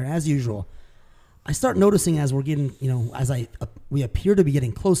 minutes in the air, as usual. I start noticing as we're getting, we appear to be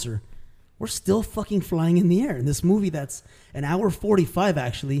getting closer, we're still fucking flying in the air. And this movie that's an hour 45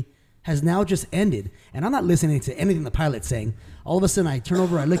 actually has now just ended. And I'm not listening to anything the pilot's saying. All of a sudden I turn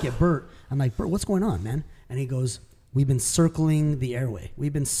over, I look at Bert. I'm like, Bert, what's going on, man? And he goes, we've been circling the airway.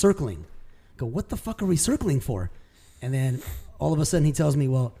 We've been circling. I go, what the fuck are we circling for? And then all of a sudden he tells me,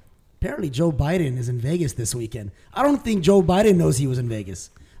 well, apparently Joe Biden is in Vegas this weekend. I don't think Joe Biden knows he was in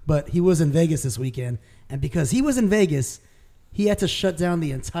Vegas, but he was in Vegas this weekend. And because he was in Vegas, he had to shut down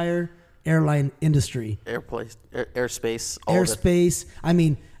the entire airline industry. Airspace. Airspace. I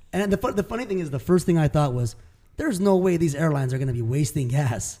mean, and the funny thing is, the first thing I thought was, there's no way these airlines are going to be wasting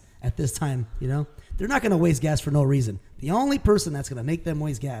gas at this time, They're not going to waste gas for no reason. The only person that's going to make them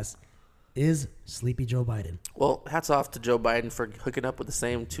waste gas is Sleepy Joe Biden. Well, hats off to Joe Biden for hooking up with the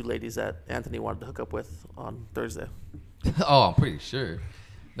same two ladies that Anthony wanted to hook up with on Thursday. Oh, I'm pretty sure.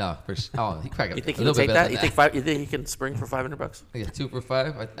 No, for sure. Oh, he cracked. You think he can take that? You think he can spring for $500? Yeah, 2 for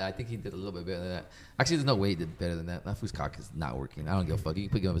 $5. I think he did a little bit better than that. Actually, there's no way he did better than that. That fool's cock is not working. I don't give a fuck. You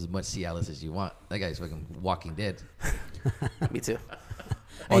can pick him up as much Cialis as you want. That guy's fucking Walking Dead. Me too.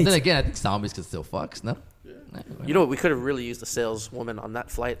 Well, then again, I think zombies can still fuck. No. Yeah. You know what? We could have really used a saleswoman on that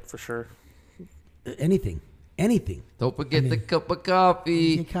flight for sure. Anything. Don't forget the cup of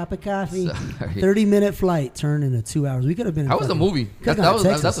coffee. A cup of coffee. Sorry. 30-minute flight turned into 2 hours. We could have been. How was the movie? That's what I was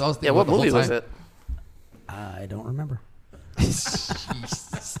thinking. Yeah, what the whole movie was time. it? I don't remember.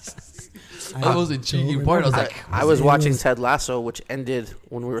 That was a cheating part. I was like, I was watching Ted Lasso, which ended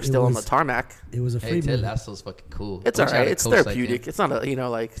when we were still on the tarmac. It was a hey, free Ted movie. Lasso's fucking cool. It's I all wish I had right. a It's coach like therapeutic. him. It's not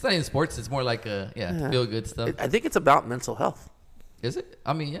It's not in sports. It's more like feel good stuff. I think it's about mental health. Is it?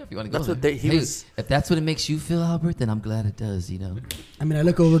 I mean, yeah. If you want to go, That's what there. he was. If that's what it makes you feel, Albert, then I'm glad it does. I mean, I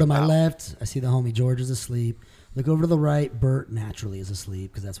look over to my left. I see the homie George is asleep. Look over to the right. Bert naturally is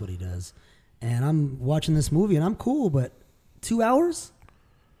asleep because that's what he does. And I'm watching this movie, and I'm cool, but 2 hours?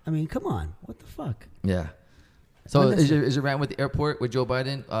 I mean, come on. What the fuck? Yeah. So is your rant with the airport with Joe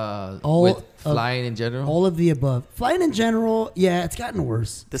Biden? With flying in general? All of the above. Flying in general, yeah, it's gotten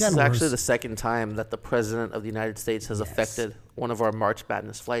worse. This is actually the second time that the president of the United States has affected one of our March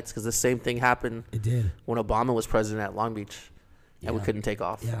Madness flights, because the same thing happened. It did. When Obama was president at Long Beach, and we couldn't take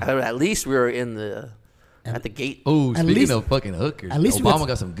off. Yeah. At least we were at the gate. Oh, speaking least- of fucking hookers, at least we Obama got-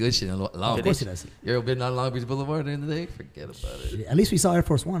 got some good shit in Long Beach. Of course he does. You ever been on Long Beach Boulevard during the day? Forget about it. At least we saw Air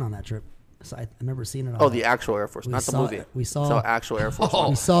Force One on that trip. So I remember seeing it. Oh, the actual Air Force, not the saw movie. it. We saw actual Air Force. Oh.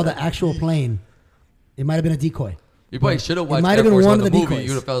 We saw the actual plane. It might have been a decoy. You probably should have watched might Air have been Force one One, of the the movie. decoys.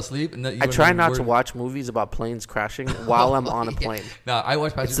 You would have fell asleep. And I try not to watch movies about planes crashing while I'm on a plane. No, I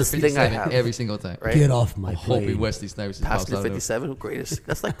watch Passenger It's this thing I 57 have. every single time. Right? Get off my Hoping plane. Wesley Snipes just pops Passenger out of 57, greatest.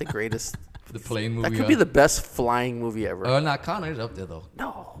 That's like the greatest. the plane movie. That could be the best flying movie ever. Oh, not Connor's up there though.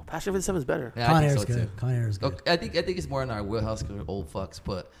 No, Passenger 57 is better. Yeah, Con I think Air's so good. too. Con Air's good. Okay, I think it's more in our wheelhouse because we're old fucks,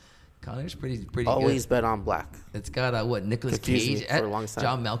 but Connor's pretty Always good. bet on black. It's got Nicolas Confused me Cage, for a long time.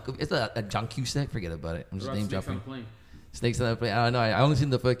 John Malcolm. It's a John Cusack. Forget about it. I'm just name Snakes on dropping. a plane. Snakes on the plane. I don't know. I only seen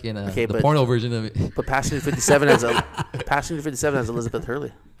the fucking Okay, the but- porno version of it. But Passenger 57 has Elizabeth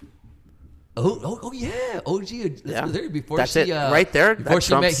Hurley. Oh yeah, OG. Yeah. Before That's she it. Right there, Before that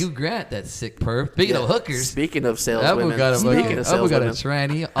she met trumps- Hugh Grant, that sick perv. Speaking of hookers, Speaking of that saleswomen. one got a Speaking fucking, of that one got a saleswomen.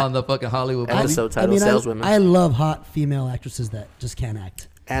 tranny on the fucking Hollywood Episode Bully. title, saleswomen. I love hot female actresses that just can't act.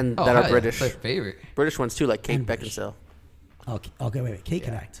 And Oh, that hell are yeah, British. that's my favorite. British ones too, like Kate And British. Beckinsale. Okay, wait. Kate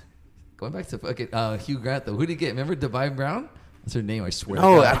can act. Going back to fucking Hugh Grant though, who did he get? Remember Divine Brown? That's her name. I swear.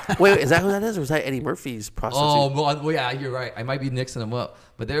 No, to God. wait, is that who that is, or is that Eddie Murphy's prostitute? Oh, well, yeah, you're right. I might be mixing them up,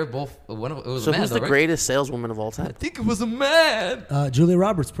 but they were both. One of it was so a man. who's though, the right? greatest saleswoman of all I time? think it was a man. Julia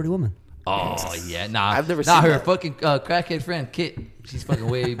Roberts, Pretty Woman. Oh yeah, nah. I've never nah, seen her that. fucking crackhead friend Kit. She's fucking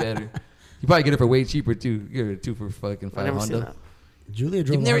way better. You probably get her for way cheaper too. You get her 2 for fucking I've never seen $500. that. Julia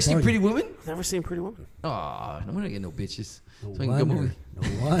drove You've a never hard seen bargain. Pretty Woman? Never seen Pretty Woman. Oh, no wonder I get no bitches. No So good movie.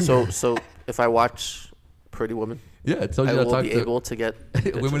 wonder. So if I watch Pretty Woman, Yeah, it tells I you how to will talk be to able to get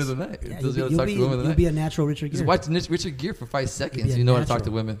women of bitches. the night. It Yeah, tells you how to talk to women of the you'll night. be a natural Richard Gere. Just watch Richard Gere for 5 You'll seconds. be a You know how to talk to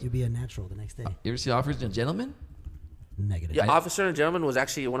natural. women. You'll be a natural the next day. You ever see Officers and Gentlemen? Negative. Yeah, Officer and Gentleman was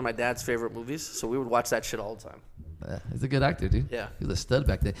actually one of my dad's favorite movies, so we would watch that shit all the time. He's a good actor, dude. Yeah. He was a stud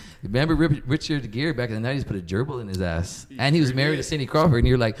back then. Remember Richard Gere back in the 90s put a gerbil in his ass. And he was married to Cindy Crawford. And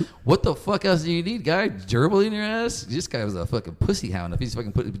you're like, what the fuck else do you need, guy? Gerbil in your ass? This guy was a fucking pussy hound if he's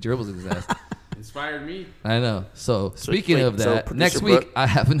fucking putting gerbils in his ass. Inspired me. I know. So speaking wait, of so that, Producer next week Brooke- I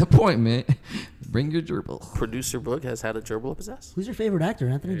have an appointment. Bring your gerbil. Producer Brooke has had a gerbil up his ass. Who's your favorite actor,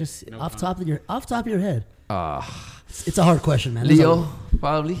 Anthony? Just no off top of your head. Ah, It's a hard question, man. There's Leo,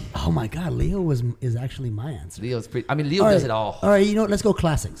 probably. Oh my God, Leo is actually my answer. Leo's pretty. I mean, Leo All does right. it all. All right, you know what? Let's go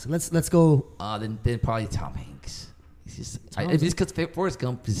classics. Let's go. Then probably Tom Hanks. He's just. It's just because Forrest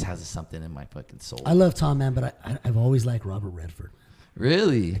Gump just has something in my fucking soul. I love Tom, man, but I've always liked Robert Redford.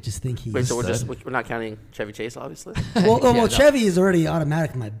 Really? I just think he's. Wait, so stud. we're not counting Chevy Chase, obviously. well, Yeah, no. Chevy is already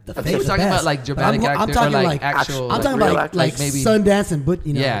automatic. The So favorite. we're talking about like dramatic actor, I'm talking or like actual. I'm talking real about actor? like maybe. Sundance and Butch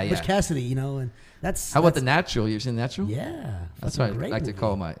Yeah, Butch yeah. Cassidy, and that's. How about The Natural? You ever seen The Natural? Yeah, That's fucking what I great like to movie.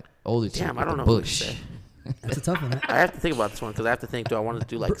 call my older chick. Damn, I with don't the know what to Bush. say. That's a tough one. I have to think about this one because I have to think. Do I want to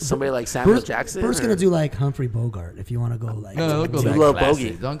do like somebody like Samuel Jackson? Bruce or- gonna do like Humphrey Bogart if you want to go like. No, don't go You that love classic.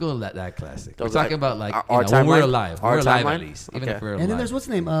 Bogey. Don't go that classic. We're Those talking like about like our when we're timeline? alive. Our We're alive timeline? at least, even Okay. if we're alive. And then there's what's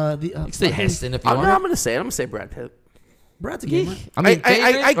the name? You can say Heston if you I'm want. gonna say Brad Pitt. Brad's a gamer. I mean, I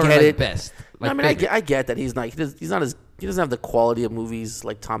favorite or get like it. best. No, Like I mean, favorite. I get that he's not. He's not as. He doesn't have the quality of movies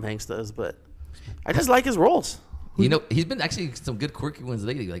like Tom Hanks does, but I just like his roles. You know, he's been actually some good quirky ones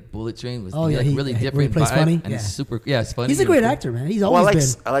lately. Like Bullet Train was Oh, yeah, like he- really yeah, where he different plays vibe, funny, and yeah. it's super. Yeah, it's funny. He's a and great cool. actor, man. He's Well,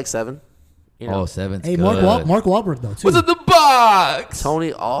 always been. I like Seven. You know, Oh, Seven's Hey, good. Mark Wahlberg though too. What's in the box?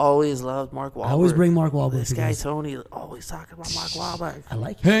 Tony always loved Mark Wahlberg. I always bring Mark Wahlberg. This to guy these. Tony always talking about Mark Wahlberg. I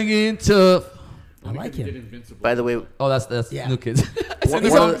like him. Hanging tough. I like him. Invincible. By the way, Oh, that's Yeah. New Kids. It's One-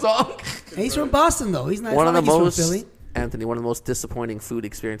 in one the of song. And he's from Boston though. He's not. one of it's the not like most he's from Philly. Anthony, one of the most disappointing food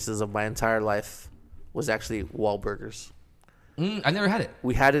experiences of my entire life was actually Wahlburgers. I never had it.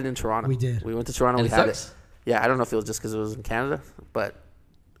 We had it in Toronto. We did. We went to Toronto. And We it had sucks? it. Yeah, I don't know if it was just because it was in Canada, but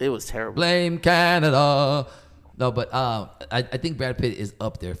it was terrible. Blame Canada. No, but I think Brad Pitt is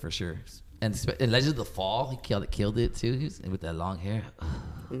up there for sure. And Legend of the Fall, he killed it too. He was, with that long hair.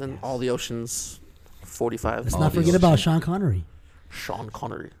 And then All the Oceans, 45. Let's All not the forget about ocean. Sean Connery. Sean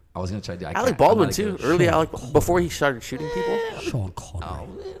Connery. I was gonna try to do. Alec Baldwin too. Early Alec, before he started shooting people. Sean Connery. Oh,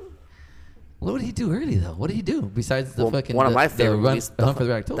 man. What did he do early though? What did he do besides the Well, fucking one of my the favorite run, movies. the Hunt for the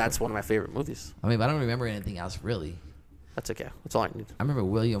Red October? That's one of my favorite movies. I mean, I don't remember anything else really. That's okay. That's all I need. I remember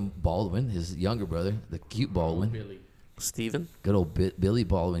William Baldwin, his younger brother, the cute Baldwin, Billy. Steven. good old Billy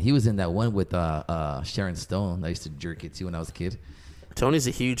Baldwin. He was in that one with Sharon Stone. I used to jerk it to when I was a kid. Tony's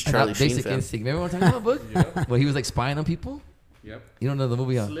a huge And Charlie Sheen Basic fan. Instinct. Remember what I'm talking about, book? Where he was like spying on people. Yep. You don't know the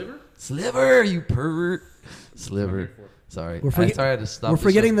movie? Sliver? Sliver, you pervert. Sliver. Sorry. We're, I started to stop. we're the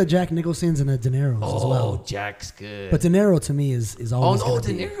forgetting show. the Jack Nicholsons and the De Niro's as Oh, well. Jack's good. But De Niro to me is oh always. no, gonna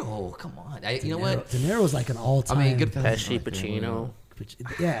De be- Niro. Come on. You know what? De Niro's like an all-time. I mean, good Pesci, Pacino.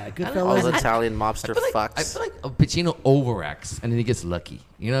 Yeah, All Goodfellas. the Italian mobster I feel fucks. like Pacino overacts and then he gets lucky.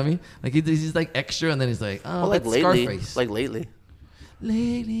 You know what I mean? Like he's like extra and then he's like, oh, Well, like that's lately. Scarface. Like lately.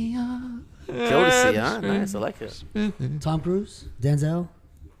 lately, Jodeci, huh? Nice. I like it. Tom Cruise, Denzel,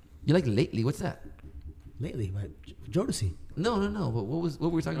 You like lately? What's that? lately, but Jodeci. No. But what were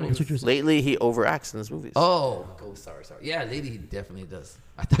we talking about? That's what you're saying. Lately, he overacts in his movies. Oh, sorry. Yeah, lately he definitely does.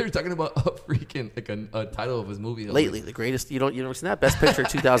 I thought you were talking about a freaking like a title of his movie. Lately, the greatest. You never seen that? Best Picture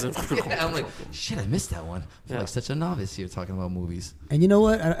 2000. Yeah, I'm like, shit, I missed that one. I feel Yeah. like such a novice here talking about movies. And you know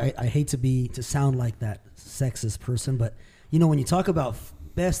what? I hate to sound like that sexist person, but when you talk about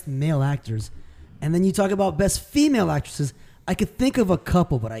best male actors, and then you talk about best female actresses, I could think of a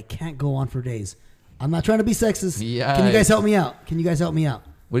couple, but I can't go on for days. I'm not trying to be sexist. Yeah. Can you guys help me out? What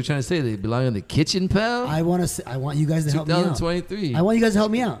are you trying to say? They belong in the kitchen, pal? I want you guys to help me out. 2023. I want you guys to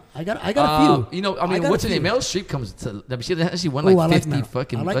help me out. I got a few. I mean, got what's a her name? few. Meryl Streep comes to. I mean, she won Ooh, like I like 50 Meryl.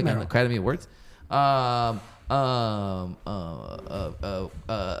 fucking I like fucking Meryl. Academy Awards.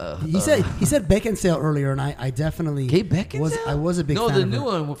 He said Beckinsale earlier, and I definitely Kate Beckinsale? I was a big no, fan the of new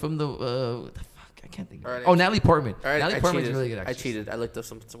her. one from the what the fuck? I can't think. Of All it. right, Oh, Natalie Portman. All right, Natalie I Portman's cheated. really good. I Actress. cheated. I looked up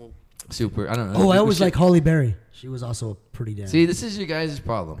some. Super. I don't know. Oh, I People always should- like Halle Berry. She was also pretty damn. See, this is your guys'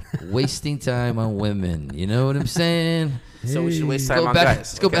 problem. Wasting time on women. You know what I'm saying? So we should waste time Go on back, guys.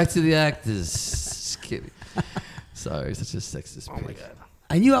 let's go Okay. back to the actors. Just kidding. Sorry, such a sexist. Oh my pig. god.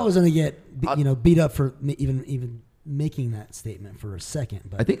 I knew I was gonna get beat up for even making that statement for a second,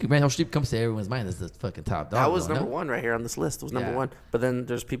 but I think Meryl Streep comes to everyone's mind as the fucking top dog. That was though, number no? one right here on this list. It was number Yeah. one. But then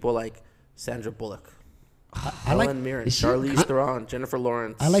there's people like Sandra Bullock, I like Helen Mirren, is she- Charlize Theron, Jennifer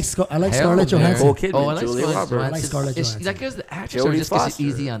Lawrence. I like Hell, Scarlett Mary. Johansson. Nicole Kidman, Oh, I like Julia Scarlett Roberts. I like Johansson. Scarlett Is she- Johansson. That because the actress Jodie or just because she's Foster.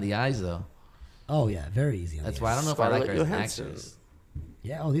 easy on the eyes though. Oh yeah, very easy. on That's the why I eyes. don't know if I like her Scarlett as an Johansson. actress.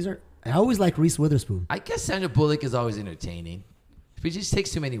 Yeah. Oh, these are. I always like Reese Witherspoon. I guess Sandra Bullock is always entertaining. She just takes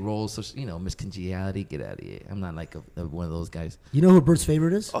too many roles, so Miss Congeniality, get out of here. I'm not like one of those guys. You know who Bert's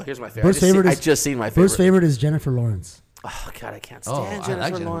favorite is? Oh, here's my favorite. Bert's favorite I is just seen my favorite. Bert's favorite is Jennifer Lawrence. Oh God, I can't Oh, stand I Jennifer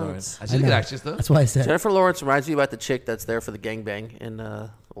like Jennifer Lawrence. Lawrence. She's I a good know. actress, though. That's why I said. Jennifer Lawrence reminds me about the chick that's there for the gangbang in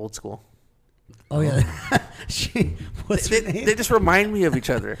Old School. Oh yeah. What's her They, name? they just remind me of each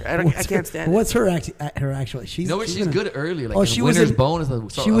other. I can't stand it. What's her actual? She's No, but she's in a- good early. Like Oh, in she was Winter's in- Bone. Is the,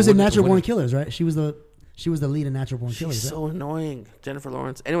 She was in Natural Born Winter. Killers, right? She was the lead in Natural Born Killers. She's right? so annoying, Jennifer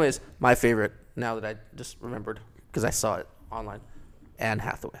Lawrence. Anyways, my favorite now that I just remembered because I saw it online, Anne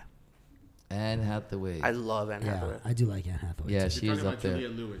Hathaway. Anne Hathaway. I love Anne Yeah, Hathaway. I do like Anne Hathaway. Yeah, too. she You're is talking up about there. Julia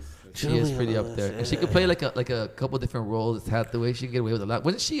Lewis. She is Julia pretty up Lewis, there, and she yeah. could play like a couple different roles. Hathaway, she could get away with a lot.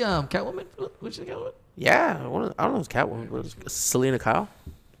 Wasn't she Catwoman? Was she Catwoman? Yeah, I don't know if it's Catwoman. But it was Selena Kyle.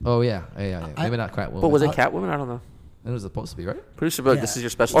 Oh yeah. Maybe not Catwoman. But was it Catwoman? I don't know. It was supposed to be, right? Producer Bug, Yeah. this is your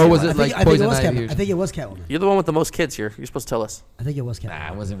specialty. Or was I it think, like I think it Poison was Ivy? Catwoman. I think it was Catwoman. You're the one with the most kids here. You're supposed to tell us. I think it was Catwoman.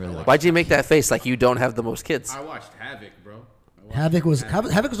 Nah, it wasn't really. Like Why'd you make that face like you don't have the most kids? I watched Havoc, bro. Havoc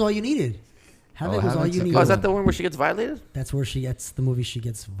was all you needed. Havoc was all Havoc's you a needed. good Oh, is that the one where she gets violated? That's where she gets the movie. She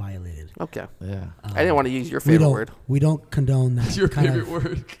gets violated. Okay. Yeah. I didn't want to use your We favorite don't. word. We don't condone that. Your kind favorite of,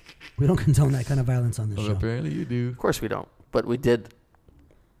 word? We don't condone that kind of violence on this Well, show. apparently you do. Of course we don't. But we did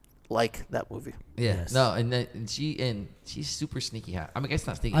like that movie. Yeah. Yes. No, and she's super sneaky hot. I mean, I guess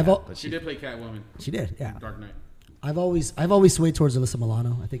not sneaky I've hot, al- but She she did play Catwoman. She did. Yeah. in Dark Knight. I've always swayed towards Alyssa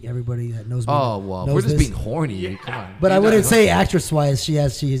Milano. I think everybody that knows me. Oh well, knows we're just this. being horny. Come on. But I wouldn't say actress wise she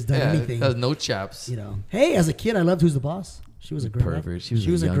has done Yeah, anything. has no chaps. You know. Hey, as a kid, I loved Who's the Boss. She was a great Pervert. She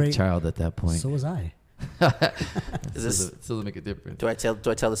was a young great child at that point. So was I. Is this- still doesn't make a difference. Do I tell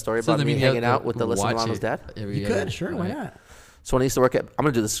the story Still about doesn't me mean you have hanging to out with Alyssa watch Milano's it dad? every You other could, sure, why night. not? So when I used to work at, I'm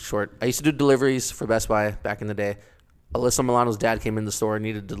gonna do this short. I used to do deliveries for Best Buy back in the day. Alyssa Milano's dad came in the store and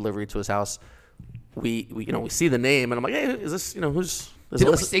needed a delivery to his house. We see the name and I'm like, hey, is this who's? Is Did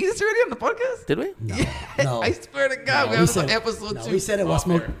we Alyssa? say this already on the podcast? Did we? No. No. I swear to God, we We have said, episode no, 2. we said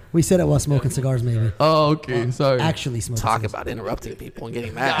it while smoking cigars, maybe. Oh, okay. Sorry. Actually smoking Talk cigars. about interrupting people and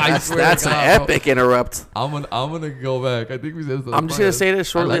getting I mad. swear to That's an God, bro. epic interrupt. I'm gonna go back. I think we said this on I'm the just gonna podcast. say it as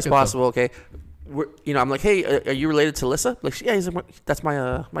I shortly like as it, though. possible. Okay, I'm like, hey, are you related to Alyssa? Like, yeah, that's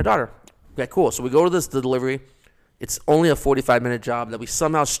my daughter. Okay, cool. So we go to the delivery. It's only a 45-minute job that we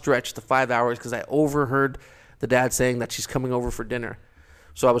somehow stretched to 5 hours because I overheard the dad saying that she's coming over for dinner.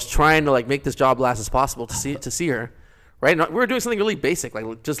 So I was trying to like make this job last as possible to see her, right? And we were doing something really basic,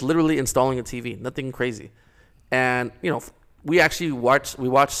 like just literally installing a TV, nothing crazy. And we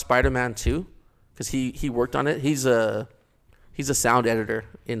watched Spider-Man 2 because he worked on it. He's a sound editor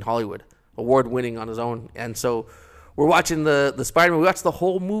in Hollywood, award-winning on his own. And so we're watching the Spider-Man. We watched the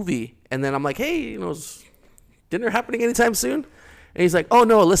whole movie, and then I'm like, hey, is dinner happening anytime soon? And he's like, oh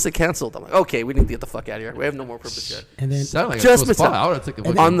no, Alyssa canceled. I'm like, okay, we need to get the fuck out of here. We have no more purpose here. And then Sounded like Just a missed close out. spot. I would have taken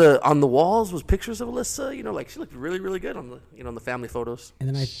And fucking- On the walls was pictures of Alyssa. Like she looked really, really good on the family photos. And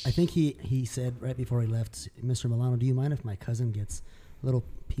then I think he said right before he left, Mr. Milano, do you mind if my cousin gets a little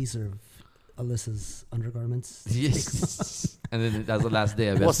piece of Alyssa's undergarments? Yes. And then that was the last day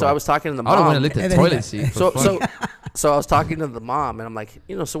of Well, so I was talking to the I would have mom. went and licked the And then he toilet got- seat. For So fun. so I was talking to the mom, and I'm like,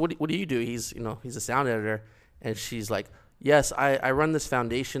 so what do you do? He's a sound editor, and she's like, yes, I run this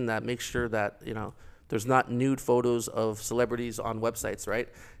foundation that makes sure that there's not nude photos of celebrities on websites, right?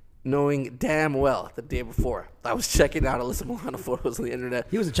 Knowing damn well the day before I was checking out Alyssa Milano photos on the internet.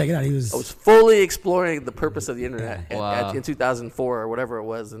 He wasn't checking it out. He was. I was fully exploring the purpose of the internet Wow. in 2004 or whatever it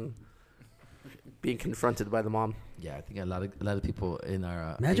was, and being confronted by the mom. Yeah, I think a lot of people in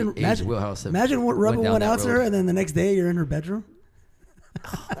our Imagine, age wheelhouse have imagine went rubbing down one that out to road. her, and then the next day you're in her bedroom.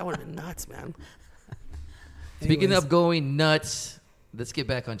 That would have been nuts, man. Speaking Anyways. of going nuts, let's get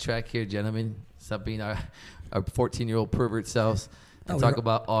back on track here, gentlemen. Stop being our 14-year-old pervert selves and we talk were-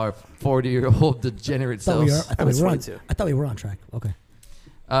 about our 40-year-old degenerate I thought we were. selves. I thought we were on. 22. I thought we were on track. Okay.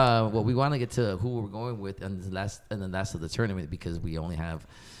 Well, we want to get to who we're going with in the last of the tournament because we only have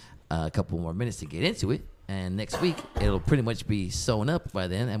a couple more minutes to get into it. And next week, it'll pretty much be sewn up by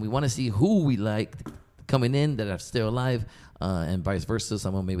then. And we want to see who we liked coming in that are still alive and vice versa.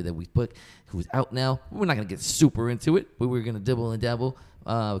 Someone maybe that we put who's out now. We're not going to get super into it, but we're going to dibble and dabble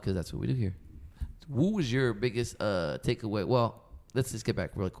because that's what we do here. Who was your biggest takeaway? Well, let's just get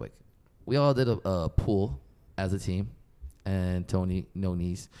back real quick. We all did a pool as a team, and Tony No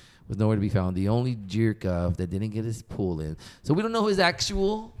Knees was nowhere to be found. The only jerk off that didn't get his pool in. So we don't know his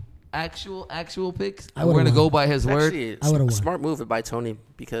actual picks. I We're would've going to won. go by his word. Actually, I would've a won. smart move by Tony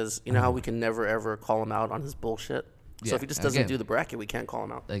because you know how we can never ever call him out on his bullshit. So if he just doesn't do the bracket, we can't call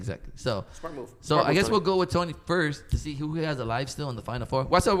him out. Exactly. So Smart move. So Smart I move, guess Tony. we'll go with Tony first to see who has alive still in the Final Four.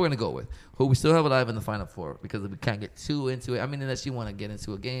 Well, that's what we're gonna go with. Who we still have alive in the Final Four because we can't get too into it. I mean, unless you want to get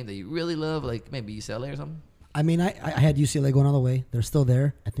into a game that you really love, like maybe UCLA or something. I mean, I had UCLA going all the way. They're still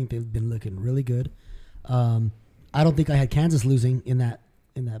there. I think they've been looking really good. I don't think I had Kansas losing in that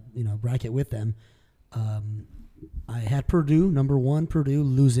bracket with them. I had Purdue, number 1, Purdue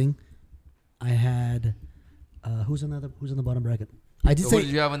losing. I had who's in the bottom bracket? I did So say who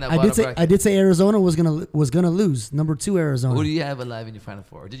did you have in that I bottom did say bracket? I did say Arizona was gonna lose. Number 2 Arizona. Who do you have alive in your Final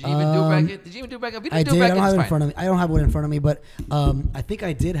Four? Did you even do bracket? Did you even do bracket? We didn't I do did. I bracket. don't have it It's in front fine. of me. I don't have it in front of me, but I think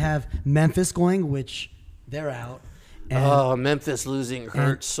I did have Memphis going, which they're out. And Oh, Memphis losing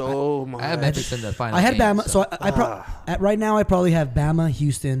hurt so much. I have Memphis in the final. I had game, Bama, so right now I probably have Bama,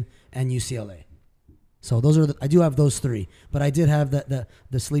 Houston, and UCLA. So those are I do have those 3, but I did have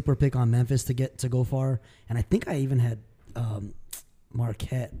the sleeper pick on Memphis to go far, and I think I even had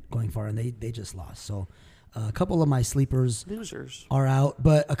Marquette going far, and they just lost. So a couple of my sleepers Losers. are out,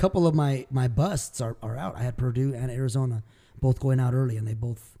 but a couple of my busts are out. I had Purdue and Arizona both going out early, and they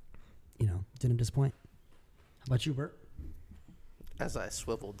both didn't disappoint. How about you, Bert? As I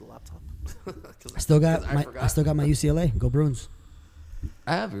swiveled the laptop. I still got I my forgot. UCLA. Go Bruins.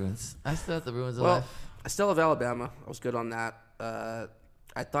 I have Bruins. I still have the Bruins Well, alive. I still have Alabama. I was good on that.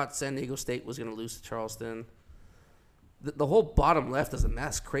 I thought San Diego State was going to lose to Charleston. The whole bottom left is a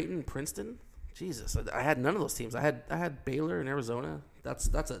mess. Creighton, Princeton. Jesus, I had none of those teams. I had Baylor and Arizona. That's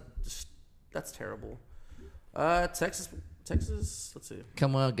terrible. Texas. Let's see.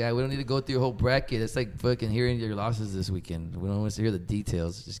 Come on, guy. We don't need to go through your whole bracket. It's like fucking hearing your losses this weekend. We don't want to hear the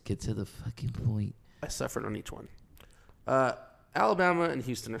details. Just get to the fucking point. I suffered on each one. Alabama and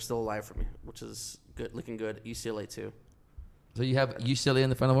Houston are still alive for me, which is good, looking good. UCLA too. So you have UCLA in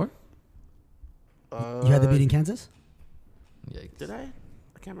the Final Four? You had the beating Kansas? Yikes. Did I?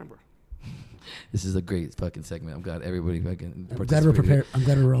 I can't remember. This is a great fucking segment. I'm glad everybody fucking I'm glad we're participated. prepared. I'm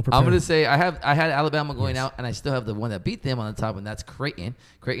glad we're all prepared. I'm gonna say I had Alabama going out, and I still have the one that beat them on the top, and that's Creighton.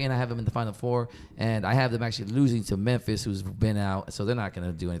 Creighton, I have them in the Final Four, and I have them actually losing to Memphis, who's been out, so they're not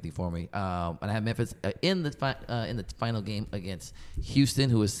gonna do anything for me. And I have Memphis in the final game against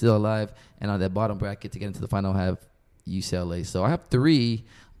Houston, who is still alive, and on that bottom bracket to get into the final, I have UCLA. So I have 3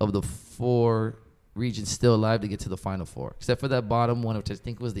 of the 4 regions still alive to get to the Final Four, except for that bottom one, which I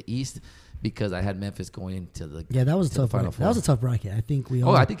think was the East, because I had Memphis going into the that was a to the tough Final bracket. Four. That was a tough bracket. I think we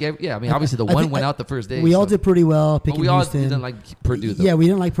all. I think obviously the I one think- went out the first day. we all so- did pretty well But picking we all Houston. didn't like Purdue though. Yeah, we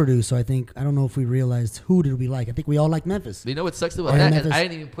didn't like Purdue, so I don't know if we realized who did we like. I think we all liked Memphis. But you know what sucks about Yeah, that? And Memphis. I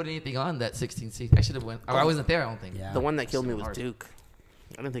didn't even put anything on that 16 seed. I should have went. I wasn't there. I don't think. Yeah. The one that killed me So was hard. Duke.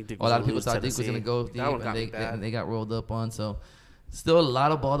 I didn't think Duke Well, was a lot of going people to thought lose Duke was going to go deep, That one and got me they, bad. and they got rolled up on. So still a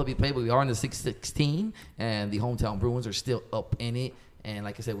lot of ball to be played, but we are in the 6-16, and the hometown Bruins are still up in it. And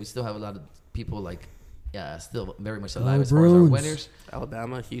like I said, we still have a lot of people still very much alive as far as our Bruins. winners.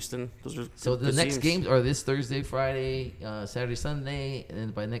 Alabama, Houston. Those are So good the next teams. games are this Thursday, Friday, Saturday, Sunday, and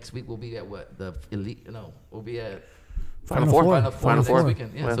then by next week we'll be at what the elite? No, we'll be at Final Final Four. Four. Final Four Final next Four.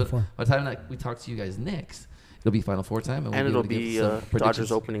 weekend. Yeah. Final So Four. by the time we talk to you guys next, it'll be Final Four time, we'll And be it'll able to give be some Dodgers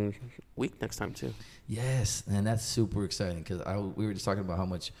predictions. opening week next time too. Yes, and that's super exciting because we were just talking about how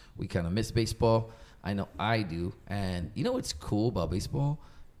much we kind of miss baseball. I know I do, and you know what's cool about baseball?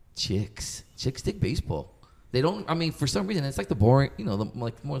 Chicks dig baseball. They don't. I mean, for some reason, it's like the boring,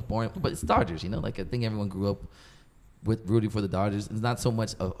 the most boring. But it's Dodgers, Like I think everyone grew up with rooting for the Dodgers. It's not so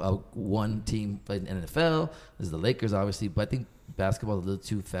much a one team played in the NFL. There's the Lakers, obviously, but I think basketball is a little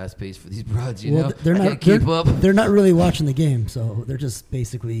too fast paced for these broads. They're I not can't keep up. They're not really watching the game, so they're just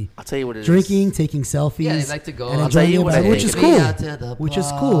basically I'll tell you what it is. drinking, taking selfies. Yeah, they like to go. and I'll tell enjoying you the what I environment, which think. is Take me cool. out to the Which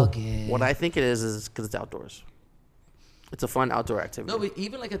is cool. park, yeah. What I think it is because it's outdoors. It's a fun outdoor activity. No, but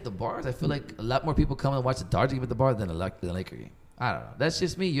even like at the bars, I feel like a lot more people come and watch the Dodger game at the bar than the Laker game. I don't know. That's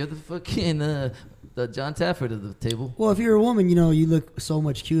just me. You're the fucking the John Tafford of the table. Well, if you're a woman, you look so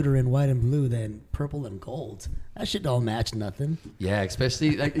much cuter in white and blue than purple and gold. That shit don't match nothing, Yeah,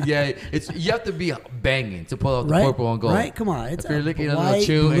 especially it's you have to be banging to pull out the right? purple and gold. Right? Come on, it's If you're a looking at a white, little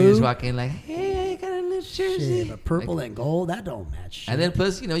chew and blue, you're just walking like, hey, I got a new jersey. shit, but purple and gold that don't match. Shit. And then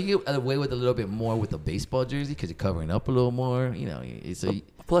plus, you get away with a little bit more with the baseball jersey because you're covering up a little more. So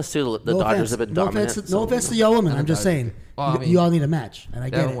Plus, too, the no Dodgers offense, have been no dominant. offense, so- no offense to y'all women. I'm I'm just Dodger. saying, Well, I mean, you all need a match, and I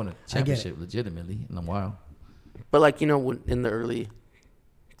they get haven't it. won a I get championship it. legitimately in a while. But in the early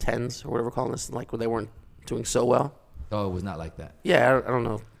 10s or whatever we're calling this, when they weren't doing so well. Oh, it was not like that. Yeah, I don't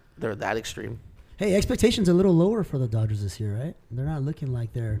know if they're that extreme. Hey, expectations a little lower for the Dodgers this year, right? They're not looking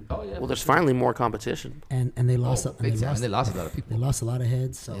like they're Oh yeah. Well, there's finally more competition. and they lost big time. And they lost a lot of they people. lost a lot of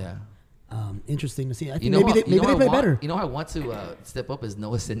heads. So Yeah. Interesting to see. I think You know maybe they play better. You know, I want to step up as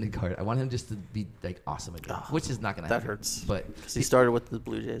Noah Syndergaard. I want him just to be like awesome again, which is not gonna happen. That hurts. But Because he started with the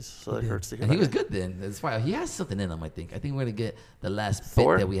Blue Jays, so it hurts to hear and he that. was good then. That's why he has something in him. I think we're gonna get the last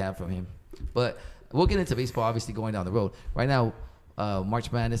Thor? bit that we have from him. But we'll get into baseball. Obviously, going down the road right now.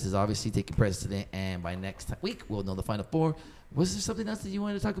 March Madness is obviously taking precedent, and by next week we'll know the Final Four. Was there something else that you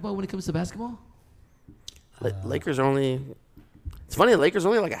wanted to talk about when it comes to basketball? Lakers are only. It's funny. The Lakers are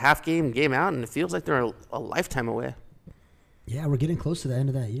only like a half game out, and it feels like they're a lifetime away. Yeah, we're getting close to the end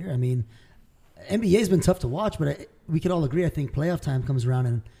of that year. I mean, NBA's been tough to watch, but we could all agree. I think playoff time comes around,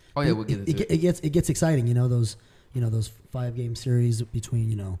 and We'll get into it. It gets exciting. Those 5-game series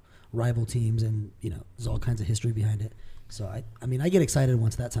between rival teams, and there's all kinds of history behind it. So I mean, I get excited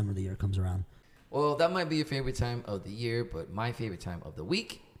once that time of the year comes around. Well, that might be your favorite time of the year, but my favorite time of the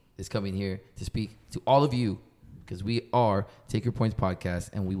week is coming here to speak to all of you, because we are Take Your Points podcast,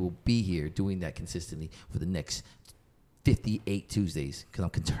 and we will be here doing that consistently for the next 58 Tuesdays, because I'm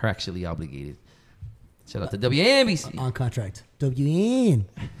contractually obligated. Shout out to WNBC. On contract.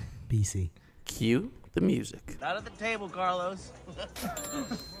 WNBC. Cue the music. Not at the table, Carlos.